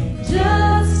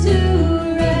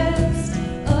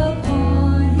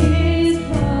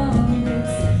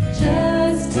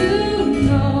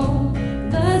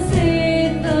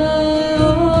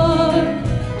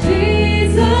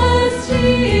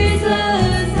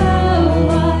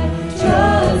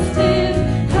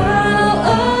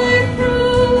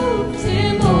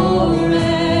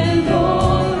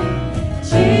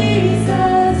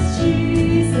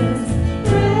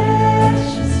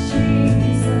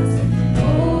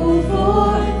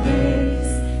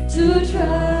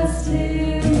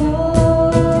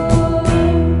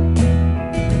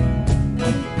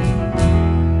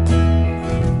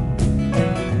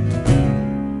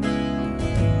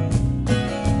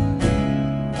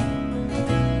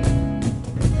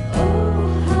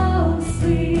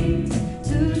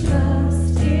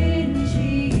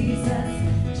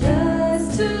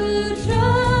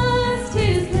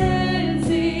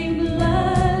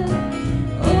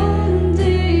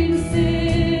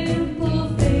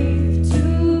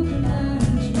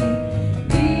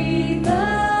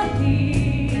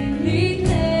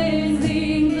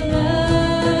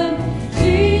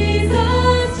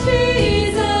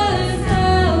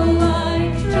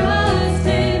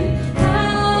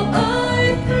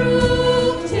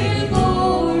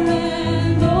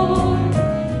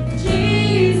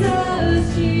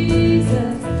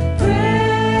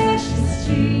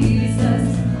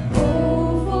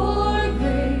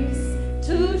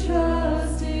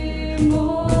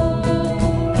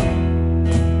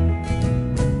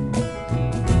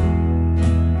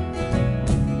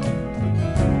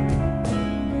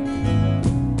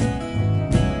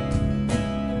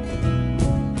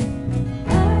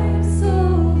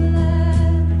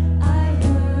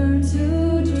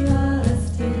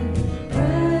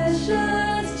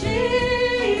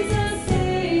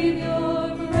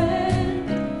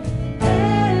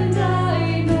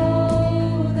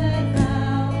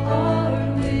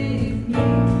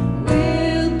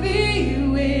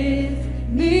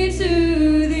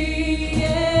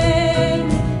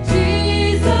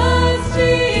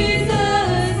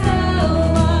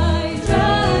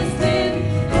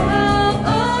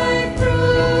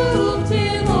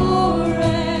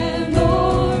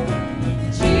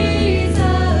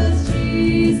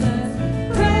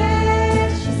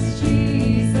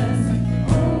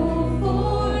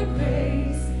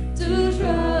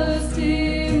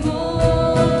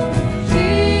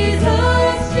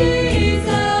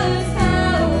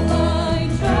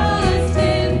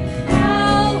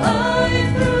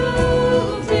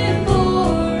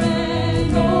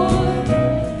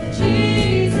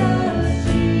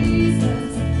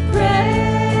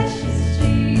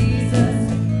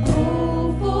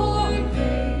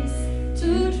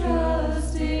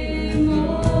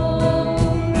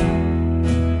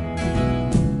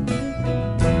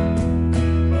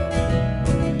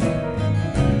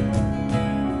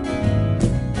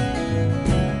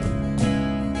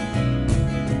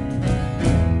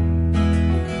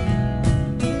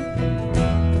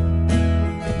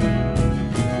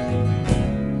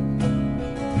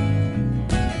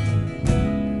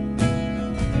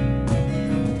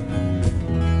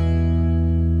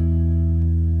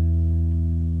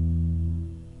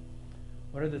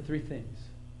 What are the three things?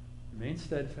 Remain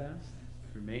steadfast,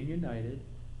 remain united,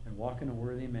 and walk in a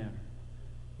worthy manner.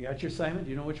 You got your assignment? Do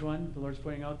you know which one the Lord's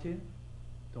pointing out to you?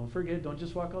 Don't forget, don't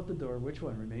just walk out the door. Which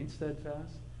one? Remain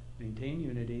steadfast, maintain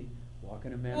unity, walk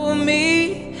in a manner. For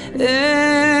me,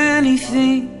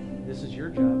 anything. This is your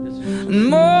job. This is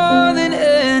More than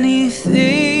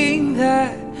anything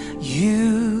that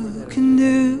you can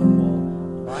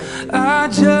do. I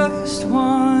just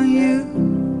want you.